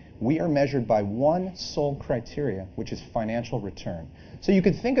way. We are measured by one sole criteria, which is financial return. So you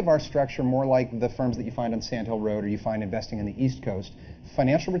could think of our structure more like the firms that you find on Sand Hill Road or you find investing in the East Coast.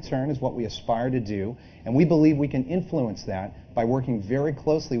 Financial return is what we aspire to do, and we believe we can influence that by working very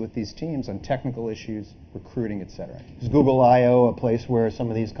closely with these teams on technical issues, recruiting, etc. Is Google I/O a place where some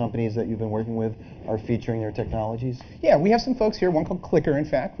of these companies that you've been working with are featuring their technologies? Yeah, we have some folks here, one called Clicker, in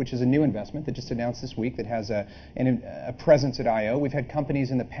fact, which is a new investment that just announced this week that has a presence at I/O. We've had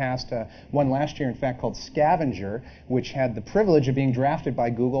companies in the past, one last year, in fact, called Scavenger, which had the privilege of being drafted by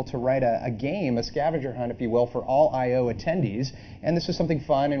Google to write a game, a scavenger hunt, if you will, for all I/O attendees. And this was something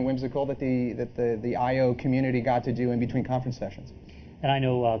fun and whimsical that the I/O community got to do in between conference sessions. And I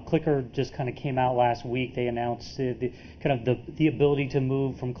know Clicker just kind of came out last week. They announced the ability to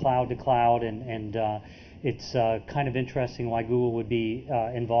move from cloud to cloud, and it's kind of interesting why Google would be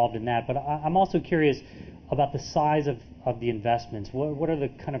involved in that. But I'm also curious about the size of the investments. What are the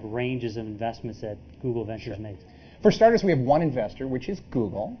kind of ranges of investments that Google Ventures makes? For starters, we have one investor, which is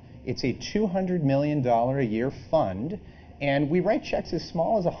Google. It's a $200 million a year fund, and we write checks as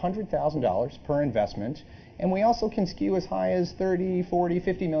small as $100,000 per investment. And we also can skew as high as $30, $40,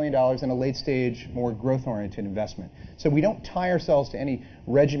 $50 million in a late-stage, more growth-oriented investment. So we don't tie ourselves to any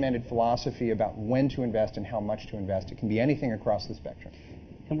regimented philosophy about when to invest and how much to invest. It can be anything across the spectrum.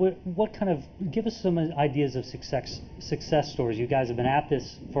 And what kind of, give us some ideas of success stories. You guys have been at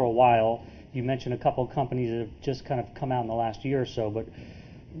this for a while. You mentioned a couple of companies that have just kind of come out in the last year or so, but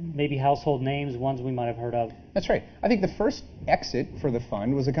maybe household names, ones we might have heard of. That's right. I think the first exit for the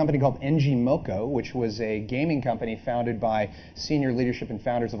fund was a company called NG Moco, which was a gaming company founded by senior leadership and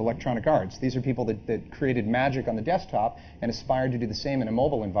founders of Electronic Arts. These are people that created magic on the desktop and aspired to do the same in a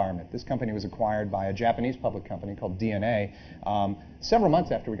mobile environment. This company was acquired by a Japanese public company called DNA several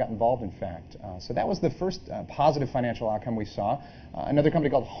months after we got involved, in fact. So that was the first positive financial outcome we saw. Another company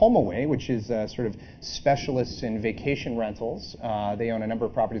called HomeAway, which is sort of specialists in vacation rentals. They own a number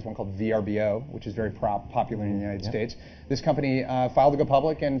of properties, one called VRBO, which is very popular in the United States. This company filed to go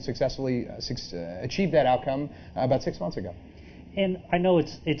public and successfully achieved that outcome about 6 months ago. And I know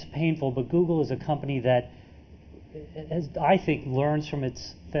it's painful, but Google is a company that I think learns from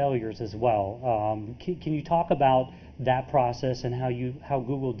its failures as well. Can you talk about that process and how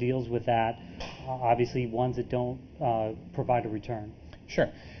Google deals with that? Obviously, ones that don't provide a return. Sure.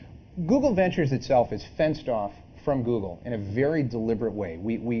 Google Ventures itself is fenced off from Google in a very deliberate way.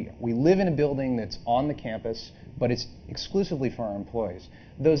 We live in a building that's on the campus, but it's exclusively for our employees.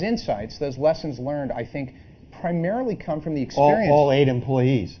 Those insights, those lessons learned, I think, primarily come from the experience. All 8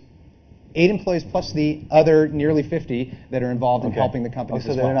 employees. 8 employees plus the other nearly 50 that are involved in helping the company as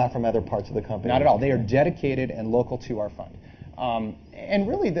well. So they're not from other parts of the company? Not at all. They are dedicated and local to our fund. And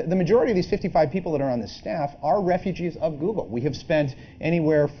really, the majority of these 55 people that are on the staff are refugees of Google. We have spent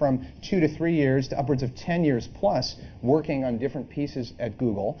anywhere from 2 to 3 years to upwards of 10 years plus working on different pieces at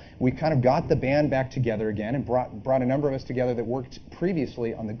Google. We kind of got the band back together again and brought a number of us together that worked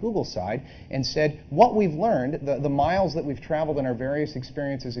previously on the Google side and said what we've learned, the miles that we've traveled in our various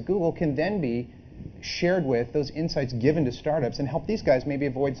experiences at Google can then be shared with, those insights given to startups, and help these guys maybe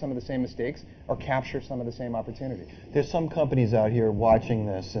avoid some of the same mistakes or capture some of the same opportunities. There's some companies out here watching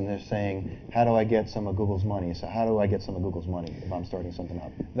this and they're saying, how do I get some of Google's money? So how do I get some of Google's money if I'm starting something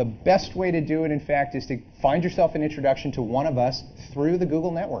up? The best way to do it, in fact, is to find yourself an introduction to one of us through the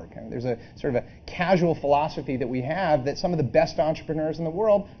Google network. There's a sort of a casual philosophy that we have that some of the best entrepreneurs in the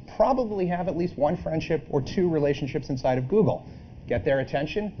world probably have at least one friendship or 2 relationships inside of Google. Get their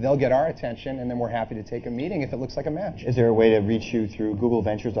attention, they'll get our attention, and then we're happy to take a meeting if it looks like a match. Is there a way to reach you through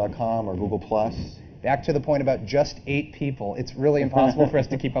googleventures.com or Google+? Back to the point about just 8 people, it's really impossible for us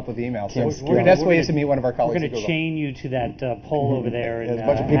to keep up with emails. So the best way is to meet one of our colleagues. We're going to chain you to that poll over there. There's a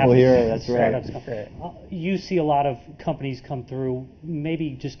bunch of people here, that's right. You see a lot of companies come through.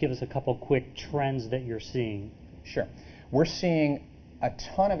 Maybe just give us a couple quick trends that you're seeing. Sure. We're seeing a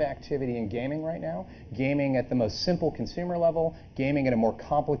ton of activity in gaming right now. Gaming at the most simple consumer level, gaming at a more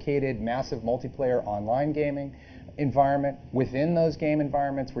complicated, massive multiplayer online gaming environment. Within those game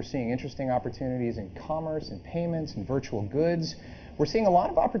environments, we're seeing interesting opportunities in commerce and payments and virtual goods. We're seeing a lot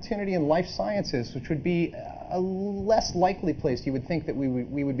of opportunity in life sciences, which would be a less likely place you would think that we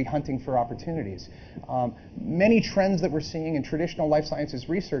would be hunting for opportunities. Many trends that we're seeing in traditional life sciences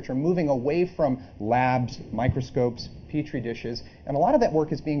research are moving away from labs, microscopes, petri dishes, and a lot of that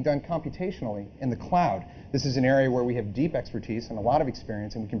work is being done computationally in the cloud. This is an area where we have deep expertise and a lot of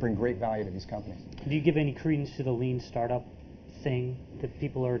experience, and we can bring great value to these companies. Do you give any credence to the lean startup thing that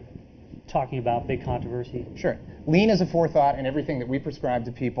people are talking about, big controversy? Sure. Lean is a forethought in everything that we prescribe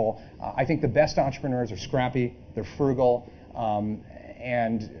to people. I think the best entrepreneurs are scrappy, they're frugal,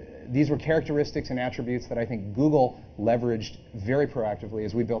 and these were characteristics and attributes that I think Google leveraged very proactively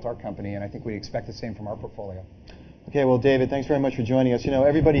as we built our company, and I think we expect the same from our portfolio. Okay, well, David, thanks very much for joining us. You know,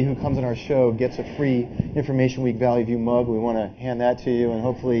 everybody who comes on our show gets a free Information Week Valley View mug. We want to hand that to you, and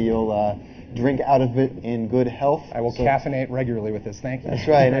hopefully you'll drink out of it in good health. I will caffeinate regularly with this. Thank you. That's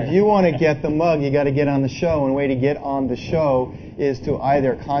right. And if you want to get the mug, you got to get on the show. And the way to get on the show is to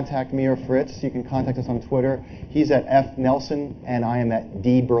either contact me or Fritz. You can contact us on Twitter. He's at F Nelson, and I am at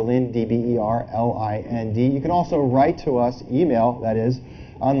D Berlind, DBERLIND. You can also write to us, email, that is.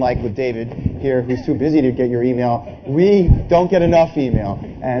 Unlike with David here, who's too busy to get your email, we don't get enough email.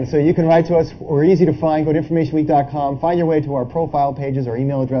 And so you can write to us. We're easy to find. Go to informationweek.com. Find your way to our profile pages. Our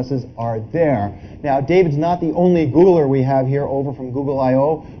email addresses are there. Now, David's not the only Googler we have here over from Google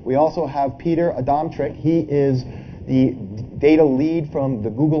I/O. We also have Peter Adamczyk. He is the data lead from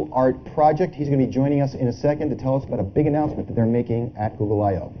the Google Art Project. He's going to be joining us in a second to tell us about a big announcement that they're making at Google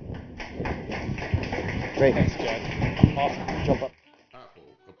I/O. Great. Thanks, Jack. Awesome. Jump up.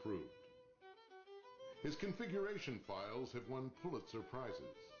 Approved. His configuration files have won Pulitzer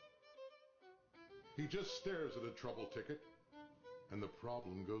Prizes. He just stares at a trouble ticket, and the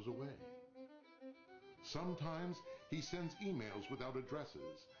problem goes away. Sometimes he sends emails without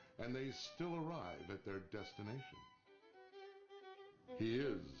addresses, and they still arrive at their destination. He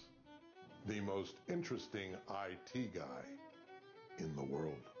is the most interesting IT guy in the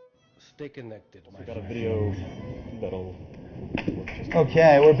world. Stay connected. We got a video that'll.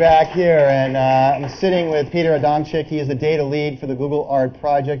 Okay, we're back here, and I'm sitting with Peter Adamczyk. He is the data lead for the Google Art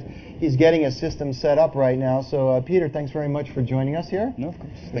Project. He's getting a system set up right now. So, Peter, thanks very much for joining us here. No, of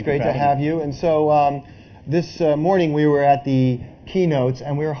course. It's great to have you. And so this morning we were at the keynotes,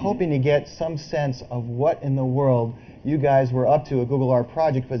 and we were hoping to get some sense of what in the world you guys were up to at Google Art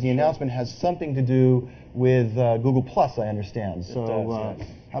Project, because the announcement has something to do with Google Plus, I understand. So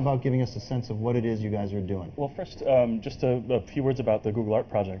how about giving us a sense of what it is you guys are doing? Well, first, just a few words about the Google Art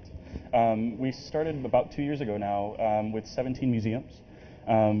Project. We started about 2 years ago now with 17 museums,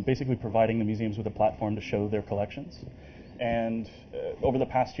 basically providing the museums with a platform to show their collections. And over the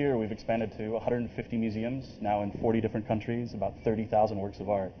past year, we've expanded to 150 museums, now in 40 different countries, about 30,000 works of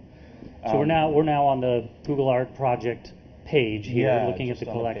art. So we're now on the Google Art Project page here, looking at the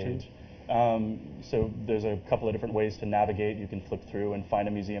collections. So there's a couple of different ways to navigate. You can flip through and find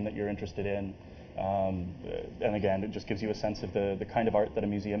a museum that you're interested in. And again, it just gives you a sense of the kind of art that a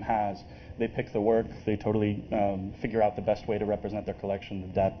museum has. They pick the work. They totally figure out the best way to represent their collection, the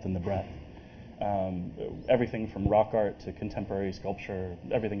depth and the breadth. Everything from rock art to contemporary sculpture,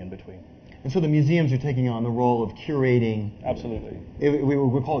 everything in between. And so the museums are taking on the role of curating. Absolutely.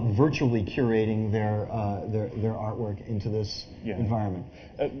 We call it virtually curating their artwork into this environment.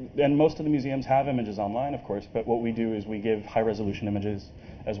 And most of the museums have images online, of course, but what we do is we give high-resolution images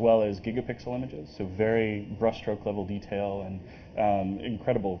as well as gigapixel images, so very brushstroke level detail and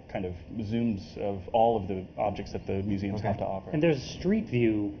incredible kind of zooms of all of the objects that the museums have to offer. And there's a street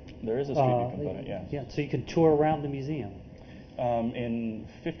view. There is a street view component, yes. Yeah, so you can tour around the museum. In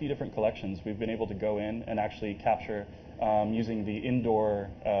 50 different collections, we've been able to go in and actually capture using the indoor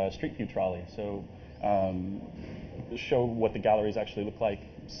street view trolley. So show what the galleries actually look like,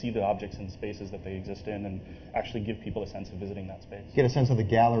 see the objects and spaces that they exist in, and actually give people a sense of visiting that space. Get a sense of the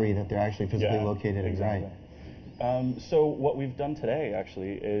gallery that they're actually physically located in. Exactly. Right. So what we've done today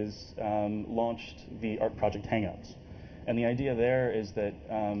actually is launched the Art Project Hangouts. And the idea there is that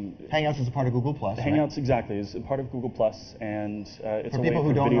Hangouts is a part of Google Plus. Hangouts, right? Exactly, is a part of Google Plus, and it's for a people way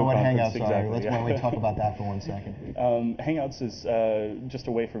who don't know what Hangouts exactly, are. Let's why don't we talk about that for 1 second. Hangouts is just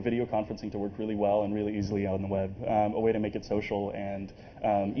a way for video conferencing to work really well and really easily on the web. A way to make it social and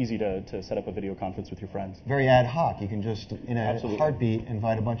easy to set up a video conference with your friends. Very ad hoc. You can just, in a Absolutely. heartbeat,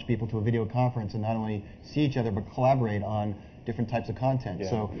 invite a bunch of people to a video conference and not only see each other but collaborate on different types of content.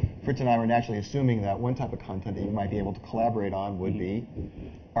 Yeah. So Fritz and I were naturally assuming that one type of content that you might be able to collaborate on would be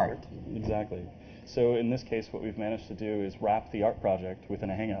art. Exactly. So in this case, what we've managed to do is wrap the art project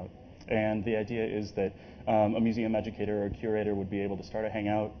within a Hangout. And the idea is that a museum educator or curator would be able to start a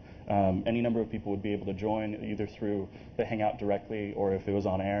Hangout. Any number of people would be able to join either through the Hangout directly or if it was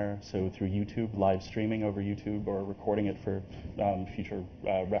on air, so through YouTube, live streaming over YouTube, or recording it for future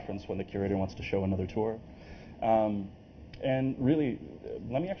reference when the curator wants to show another tour. And really,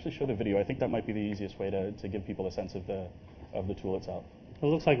 let me actually show the video. I think that might be the easiest way to give people a sense of the tool itself. It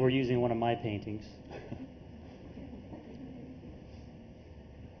looks like we're using one of my paintings.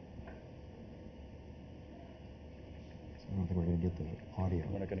 I don't think we're going to get the audio.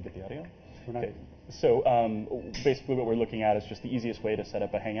 We're not going to get the audio? Okay. So basically what we're looking at is just the easiest way to set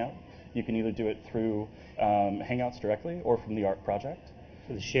up a Hangout. You can either do it through Hangouts directly or from the Art Project.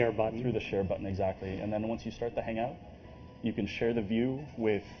 Through the share button. Through the share button, exactly. And then once you start the Hangout, you can share the view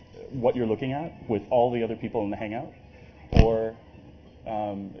with what you're looking at with all the other people in the Hangout, or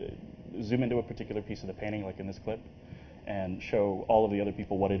zoom into a particular piece of the painting, like in this clip, and show all of the other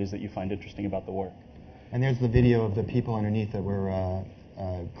people what it is that you find interesting about the work. And there's the video of the people underneath that were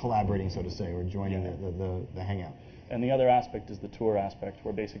collaborating, so to say, or joining the Hangout. And the other aspect is the tour aspect,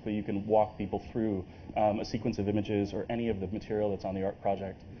 where basically you can walk people through a sequence of images or any of the material that's on the art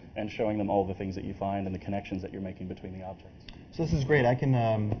project, and showing them all the things that you find and the connections that you're making between the objects. So this is great. I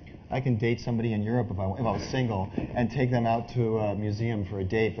can date somebody in Europe if I was single, and take them out to a museum for a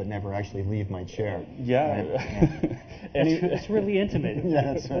date, but never actually leave my chair. Yeah. Right? It's really intimate.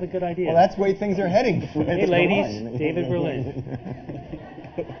 Yeah, that's what a good idea. Well, that's the way things are heading. Hey, ladies, David Berlin.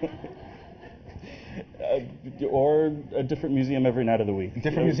 Or a different museum every night of the week.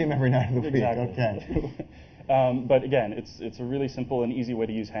 Different museum every night of the week. Exactly. Okay. But again, it's a really simple and easy way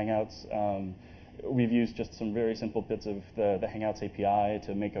to use Hangouts. We've used just some very simple bits of the Hangouts API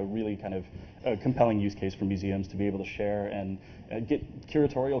to make a really kind of compelling use case for museums to be able to share and get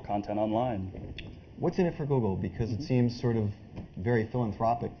curatorial content online. What's in it for Google? Because it seems sort of very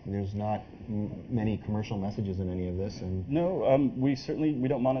philanthropic. There's not many commercial messages in any of this. And no, we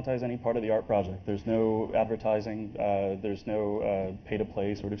don't monetize any part of the art project. There's no advertising. There's no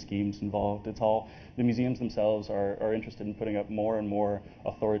pay-to-play sort of schemes involved. It's all the museums themselves are interested in putting up more and more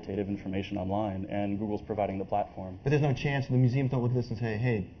authoritative information online, and Google's providing the platform. But there's no chance the museums don't look at this and say,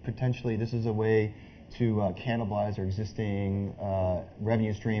 hey, potentially this is a way to cannibalize our existing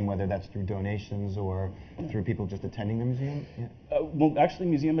revenue stream, whether that's through donations or through people just attending the museum? Yeah. Well, actually,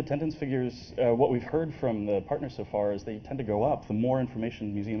 museum attendance figures, what we've heard from the partners so far is they tend to go up. The more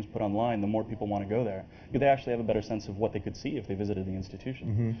information museums put online, the more people want to go there. They actually have a better sense of what they could see if they visited the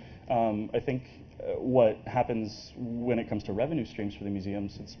institution. I think what happens when it comes to revenue streams for the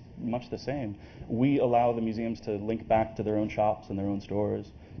museums, it's much the same. We allow the museums to link back to their own shops and their own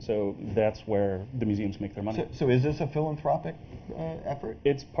stores. So that's where the museums make their money. So is this a philanthropic effort?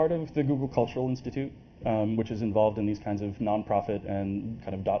 It's part of the Google Cultural Institute, which is involved in these kinds of nonprofit and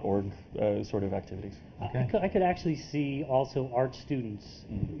kind of .org sort of activities. Okay. I could actually see also art students,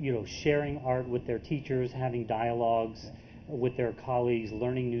 sharing art with their teachers, having dialogues with their colleagues,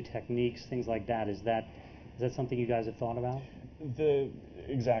 learning new techniques, things like that. Is that something you guys have thought about?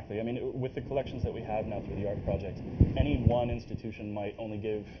 Exactly. I mean, with the collections that we have now through the art project, any one institution might only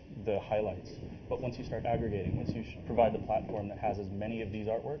give the highlights. But once you start aggregating, once you provide the platform that has as many of these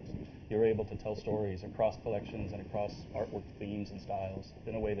artworks, you're able to tell stories across collections and across artwork themes and styles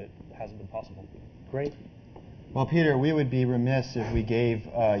in a way that hasn't been possible. Great. Well, Peter, we would be remiss if we gave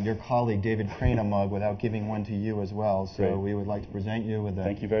your colleague David Crane a mug without giving one to you as well. So Great. We would like to present you with the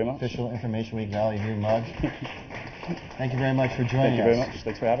Thank you very much. official Information Week Valley View mug. Thank you very much for joining us. Thank you very much.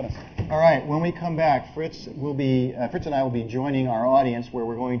 Thanks for having us. All right, when we come back, Fritz and I will be joining our audience, where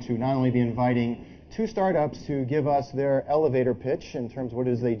we're going to not only be inviting two startups to give us their elevator pitch in terms of what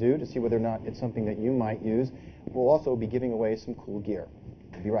it is they do to see whether or not it's something that you might use. We'll also be giving away some cool gear.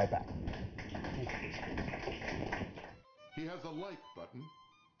 We'll be right back. He has a like button.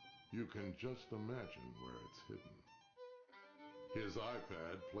 You can just imagine where it's hidden. His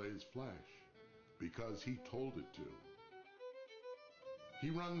iPad plays Flash because he told it to. He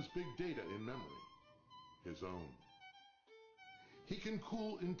runs big data in memory, his own. He can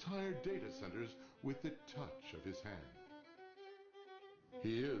cool entire data centers with the touch of his hand.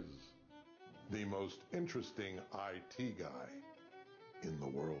 He is the most interesting IT guy in the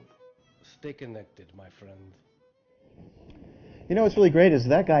world. Stay connected, my friend. You know what's really great is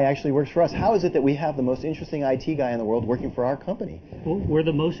that guy actually works for us. How is it that we have the most interesting IT guy in the world working for our company? Well, we're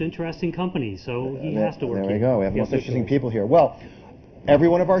the most interesting company, so he has to work here. There we go. We have the most interesting people here. Well, every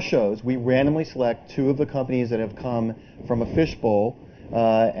one of our shows, we randomly select two of the companies that have come from a fishbowl,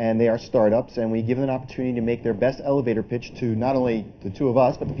 and they are startups, and we give them an opportunity to make their best elevator pitch to not only the two of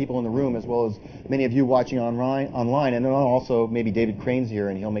us, but the people in the room, as well as many of you watching online, and then also maybe David Crane's here,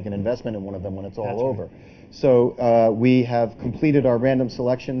 and he'll make an investment in one of them when it's all over. Right. So we have completed our random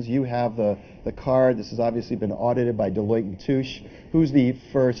selections. You have the card. This has obviously been audited by Deloitte & Touche. Who's the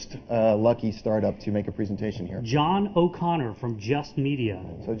first lucky startup to make a presentation here? John O'Connor from Just Media.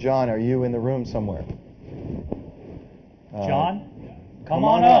 So John, are you in the room somewhere? John, come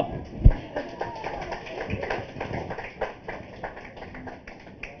on up.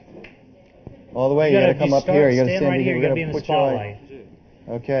 All the way. You got to come up here. You got to stand right here. You got to be in the spotlight.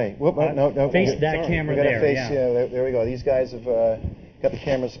 Okay. Whoop, no. Face that camera there. Yeah, there we go. These guys have got the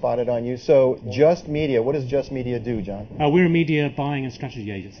camera spotted on you. So Just Media, what does Just Media do, John? We're a media buying and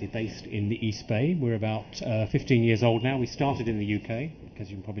strategy agency based in the East Bay. We're about 15 years old now. We started in the UK, because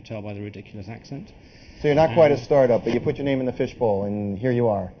you can probably tell by the ridiculous accent. So you're not quite a startup, but you put your name in the fishbowl, and here you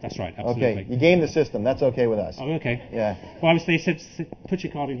are. That's right, absolutely. Okay, you game the system. That's okay with us. Oh, okay. Yeah. Well, obviously, they said, put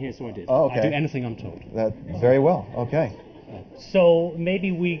your card in here, so I did. Oh, okay. I do anything I'm told. Very well. Okay. So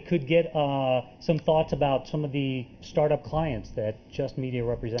maybe we could get some thoughts about some of the startup clients that Just Media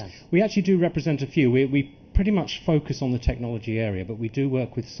represents. We actually do represent a few. We pretty much focus on the technology area, but we do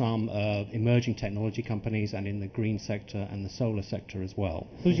work with some emerging technology companies and in the green sector and the solar sector as well.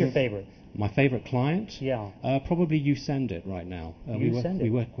 Who's your favorite? My favorite client? Yeah. Probably YouSendIt right now. YouSendIt. We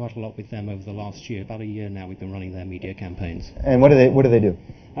work quite a lot with them over the last year. About a year now we've been running their media campaigns. And what do they do?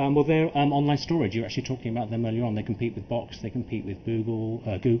 Well, they're online storage. You were actually talking about them earlier on. They compete with Box. They compete with Google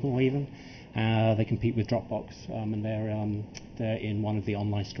even. They compete with Dropbox, and they're in one of the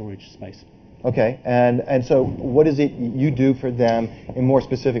online storage space. Okay, and so what is it you do for them, and more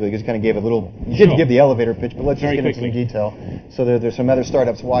specifically, because you kind of gave a little, you Sure. did give the elevator pitch, but let's Very just get into some detail. So there's some other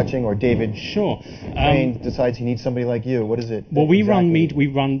startups watching, or David Crane decides he needs somebody like you. What is it? Well, we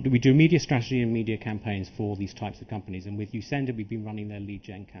do media strategy and media campaigns for these types of companies, and with YouSendIt, we've been running their lead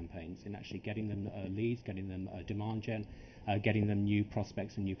gen campaigns and actually getting them leads, getting them demand gen, getting them new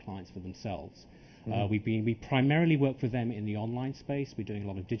prospects and new clients for themselves. We primarily work with them in the online space. We're doing a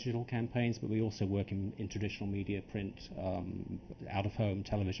lot of digital campaigns, but we also work in traditional media, print, out-of-home,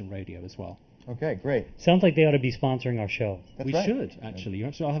 television, radio as well. Okay, great. Sounds like they ought to be sponsoring our show. We should, actually.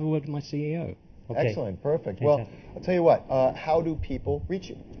 I'll have a word with my CEO. Okay. Excellent, perfect. Well, I'll tell you what, how do people reach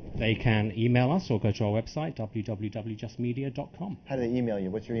you? They can email us or go to our website, www.justmedia.com. How do they email you?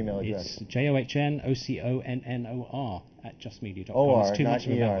 What's your email address? It's JOHNOCONNOR @justmedia.com. OR, it's too not much to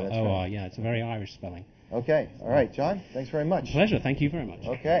remember. ER, that's OR, right. yeah, it's a very Irish spelling. Okay, all right, John, thanks very much. Pleasure, thank you very much.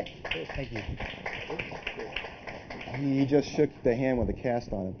 Okay. Thank you. He just shook the hand with a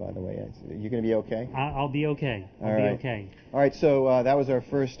cast on it, by the way. You're going to be okay? I'll be okay. I'll be okay. All right, so that was our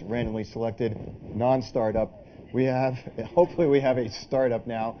first randomly selected non-startup. Hopefully we have a startup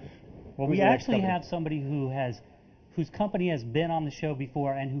now. Well, we actually have somebody whose company has been on the show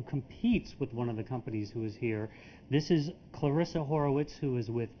before and who competes with one of the companies who is here. This is Clarissa Horowitz, who is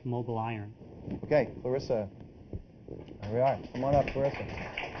with Mobile Iron. Okay, Clarissa, here we are. Come on up, Clarissa.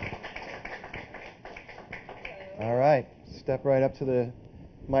 All right, step right up to the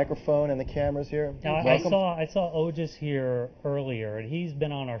microphone and the cameras here. Now, I saw Otis here earlier, and he's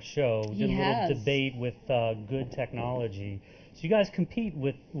been on our show. Did a little debate with Good Technology. So you guys compete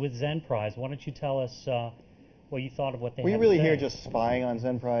with Zenprise. Why don't you tell us what you thought of what they had to say? Were you really here just spying on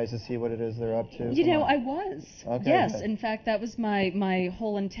Zenprise to see what it is they're up to? You know, I was. Okay, yes, good. In fact, that was my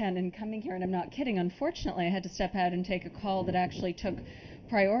whole intent in coming here, and I'm not kidding. Unfortunately, I had to step out and take a call that actually took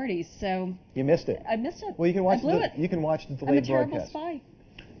priorities. So you missed it. I missed it. Well, you can watch You can watch the I'm a delayed terrible broadcast. spy.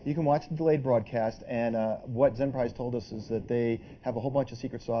 You can watch the delayed broadcast, and what Zenprise told us is that they have a whole bunch of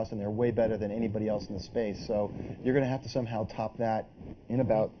secret sauce, and they're way better than anybody else in the space. So you're going to have to somehow top that in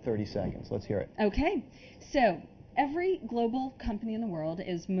about 30 seconds. Let's hear it. Okay. So every global company in the world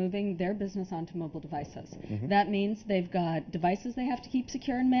is moving their business onto mobile devices. Mm-hmm. That means they've got devices they have to keep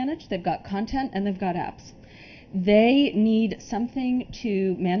secure and manage, they've got content, and they've got apps. They need something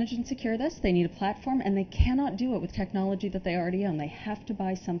to manage and secure this. They need a platform, and they cannot do it with technology that they already own. They have to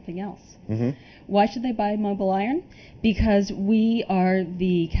buy something else. Mm-hmm. Why should they buy Mobile Iron? Because we are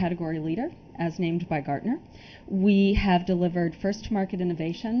the category leader, as named by Gartner. We have delivered first-to-market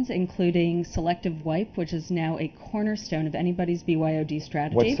innovations, including Selective Wipe, which is now a cornerstone of anybody's BYOD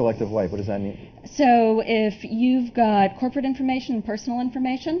strategy. What's Selective Wipe? What does that mean? So if you've got corporate information and personal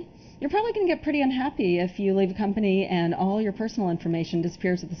information, you're probably going to get pretty unhappy if you leave a company and all your personal information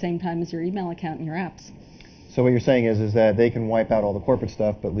disappears at the same time as your email account and your apps. So what you're saying is that they can wipe out all the corporate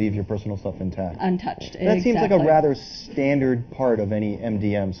stuff but leave your personal stuff intact. Untouched. That seems like a rather standard part of any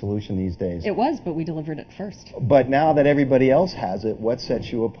MDM solution these days. It was, but we delivered it first. But now that everybody else has it, what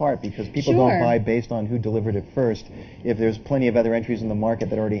sets you apart? Because people don't buy based on who delivered it first. If there's plenty of other entries in the market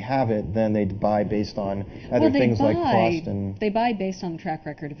that already have it, then they buy based on other things like cost and... They buy based on the track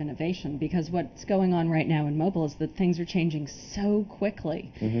record of innovation, because what's going on right now in mobile is that things are changing so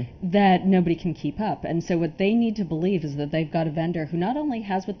quickly that nobody can keep up. And so what they need to believe is that they've got a vendor who not only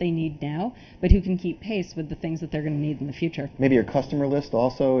has what they need now, but who can keep pace with the things that they're going to need in the future. Maybe your customer list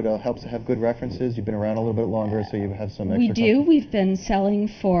also, it helps to have good references. You've been around a little bit longer, so you have some extra We do. customers. We've been selling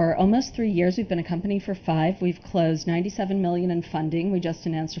for almost 3 years. We've been a company for 5. We've closed $97 million in funding. We just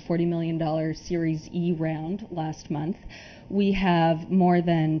announced a $40 million Series E round last month. We have more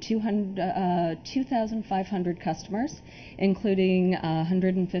than 2,500 customers, including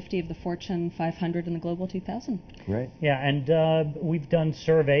 150 of the Fortune 500 and the Global 2000. Great. Yeah, and we've done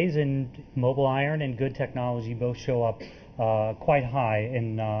surveys, and Mobile Iron and Good Technology both show up quite high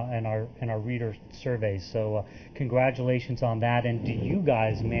in our reader surveys. So congratulations on that. And do you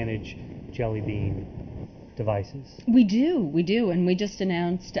guys manage Jelly Bean devices? We do, and we just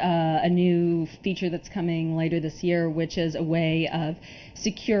announced a new feature that's coming later this year, which is a way of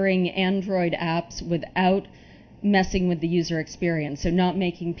securing Android apps without messing with the user experience. So not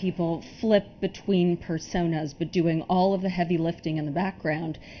making people flip between personas, but doing all of the heavy lifting in the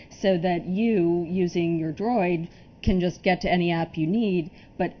background so that you, using your Droid, can just get to any app you need,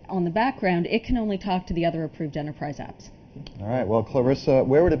 but on the background, it can only talk to the other approved enterprise apps. All right. Well, Clarissa,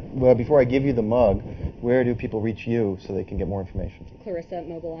 before I give you the mug, where do people reach you so they can get more information? Clarissa at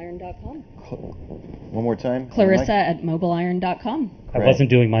mobileiron.com. One more time. Clarissa at mobileiron.com. I wasn't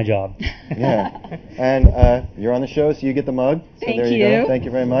doing my job. Yeah. And you're on the show, so you get the mug. So Thank there you. you go. Thank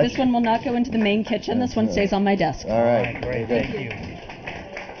you very much. This one will not go into the main kitchen. This one stays on my desk. All right. Great. Okay. Thank you.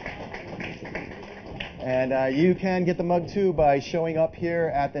 And you can get the mug too by showing up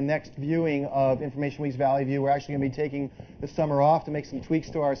here at the next viewing of Information Week's Valley View. We're actually going to be taking the summer off to make some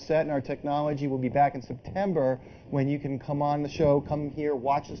tweaks to our set and our technology. We'll be back in September when you can come on the show, come here,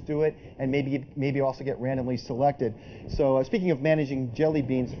 watch us do it, and maybe also get randomly selected. So speaking of managing jelly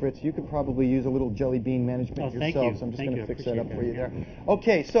beans, Fritz, you could probably use a little jelly bean management thank yourself. you. So I'm just Thank going you. to fix that up Appreciate for you that, there.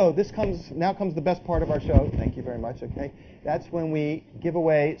 Okay, so now comes the best part of our show. Thank you very much. Okay, that's when we give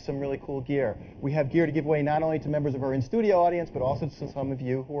away some really cool gear. We have gear to give away not only to members of our in-studio audience, but also to some of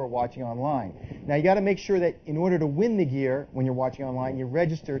you who are watching online. Now, you got to make sure that in order to win the gear when you're watching online, you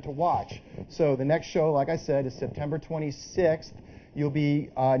register to watch. So the next show, like I said, is September 26th. You'll be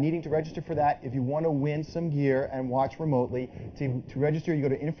needing to register for that if you want to win some gear and watch remotely. To register, you go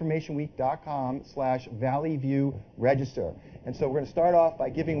to informationweek.com/valleyviewregister. And so we're going to start off by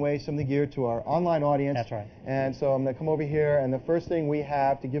giving away some of the gear to our online audience. That's right. And so I'm going to come over here, and the first thing we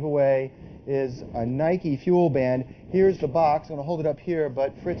have to give away is a Nike Fuel Band. Here's the box. I'm going to hold it up here,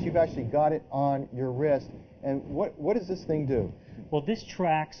 but Fritz, you've actually got it on your wrist. And what does this thing do? Well, this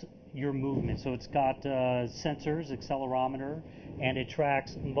tracks your movement. So it's got sensors, accelerometer, and it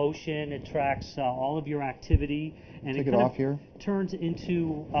tracks motion. It tracks all of your activity. And Take it it kind off of here. turns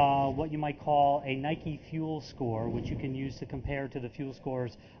into what you might call a Nike fuel score, which you can use to compare to the fuel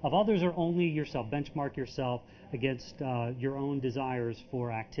scores of others or only yourself. Benchmark yourself against your own desires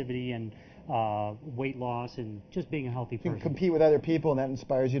for activity and weight loss and just being a healthy You person. can compete with other people, and that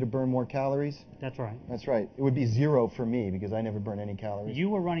inspires you to burn more calories. That's right. That's right. It would be 0 for me because I never burn any calories. You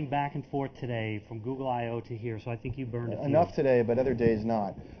were running back and forth today from Google I/O to here, so I think you burned a few. Enough today, but other days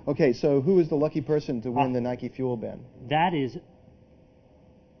not. Okay, so who is the lucky person to win the Nike Fuel Band? That is,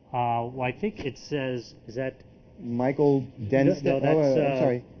 well, I think it says, is that? Michael Denstead. No, that's, I'm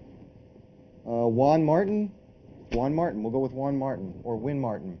sorry. Juan Martin? Juan Martin. We'll go with Juan Martin or Win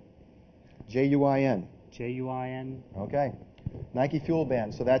Martin. Juin. Juin. Okay. Nike Fuel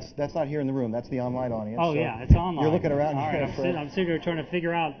Band. So that's not here in the room. That's the online audience. Oh, so yeah, it's online. You're looking around All here. right, I'm sitting here trying to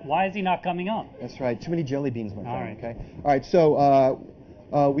figure out why is he not coming up? That's right. Too many jelly beans, my friend. All right. Okay. All right. So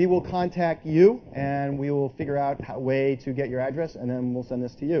we will contact you, and we will figure out a way to get your address, and then we'll send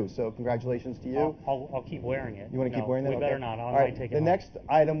this to you. So congratulations to you. I'll keep wearing it. You want to keep wearing that? We Okay. better not. I All might right. take it The home. next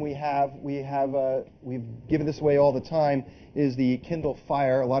item we've given this away all the time is the Kindle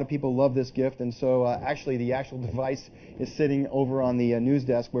Fire. A lot of people love this gift, and so actually the actual device is sitting over on the news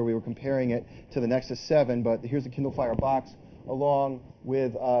desk where we were comparing it to the Nexus 7. But here's the Kindle Fire box, along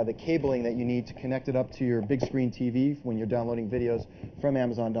with the cabling that you need to connect it up to your big screen TV when you're downloading videos from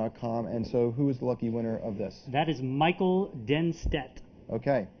Amazon.com. And so who is the lucky winner of this? That is Michael Denstead.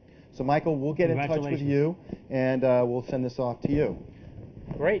 Okay. So Michael, we'll get in touch with you, and we'll send this off to you.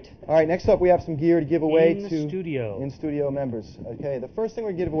 Great. All right, next up we have some gear to give away to in-studio members. Okay, the first thing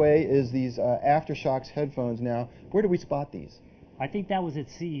we give away is these Aftershocks headphones. Now, where did we spot these? I think that was at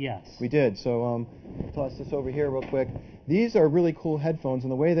CES. We did, so toss this over here real quick. These are really cool headphones,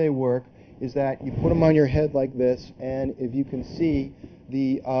 and the way they work is that you put them on your head like this, and if you can see,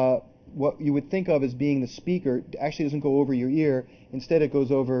 the what you would think of as being the speaker actually doesn't go over your ear. Instead, it goes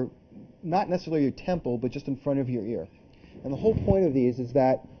over not necessarily your temple, but just in front of your ear. And the whole point of these is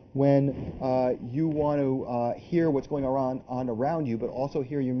that when you want to hear what's going on around you, but also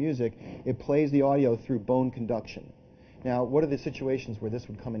hear your music, it plays the audio through bone conduction. Now, what are the situations where this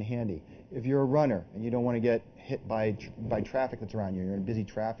would come in handy? If you're a runner and you don't want to get hit by traffic that's around you, you're in a busy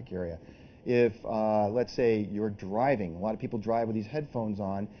traffic area. If, let's say, you're driving, a lot of people drive with these headphones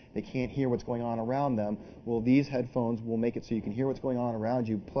on, they can't hear what's going on around them. Well, these headphones will make it so you can hear what's going on around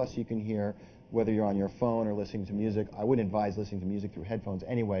you, plus you can hear whether you're on your phone or listening to music. I wouldn't advise listening to music through headphones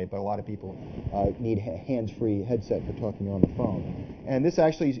anyway, but a lot of people need a hands-free headset for talking on the phone. And this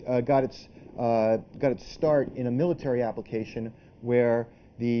actually got its got its start in a military application where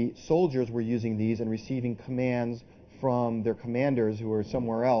the soldiers were using these and receiving commands from their commanders who are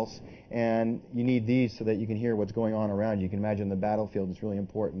somewhere else, and you need these so that you can hear what's going on around you. You can imagine the battlefield, it's really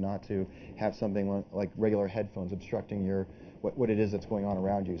important not to have something like regular headphones obstructing your what it is that's going on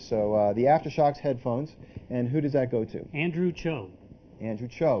around you. So the Aftershocks headphones, and who does that go to? Andrew Cho. Andrew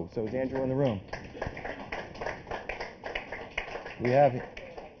Cho. So is Andrew in the room? We have.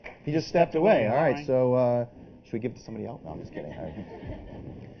 He just stepped away. All right. So should we give it to somebody else? No, I'm just kidding. All right.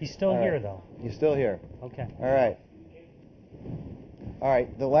 He's still here, though. He's still here. Okay. All right. All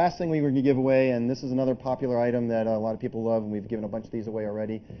right. The last thing we were going to give away, and this is another popular item that a lot of people love, and we've given a bunch of these away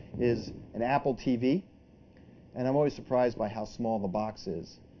already, is an Apple TV. And I'm always surprised by how small the box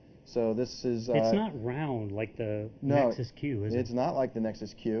is. So this is... it's not round like the Nexus Q, is it? It's not like the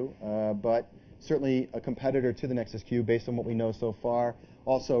Nexus Q, but certainly a competitor to the Nexus Q based on what we know so far.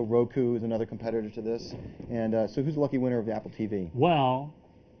 Also, Roku is another competitor to this. And so who's the lucky winner of the Apple TV? Well,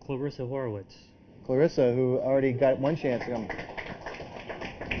 Clarissa Horowitz. Clarissa, who already got one chance to come.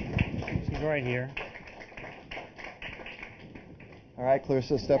 She's right here. All right,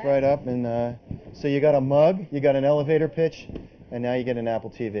 Clarissa, step right up. And so you got a mug, you got an elevator pitch, and now you get an Apple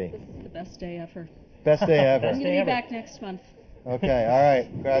TV. This is the best day ever. Best day ever. I'm going to be back next month. Okay,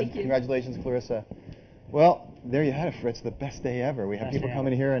 all right. Congratulations, Clarissa. Well, there you have it, Fritz. The best day ever. We have people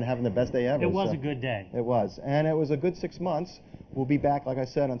coming here and having the best day ever. It was a good day. It was. And it was a good 6 months. We'll be back, like I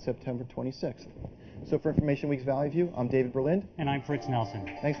said, on September 26th. So for Information Week's Valley View, I'm David Berlind. And I'm Fritz Nelson.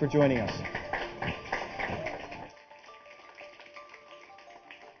 Thanks for joining us.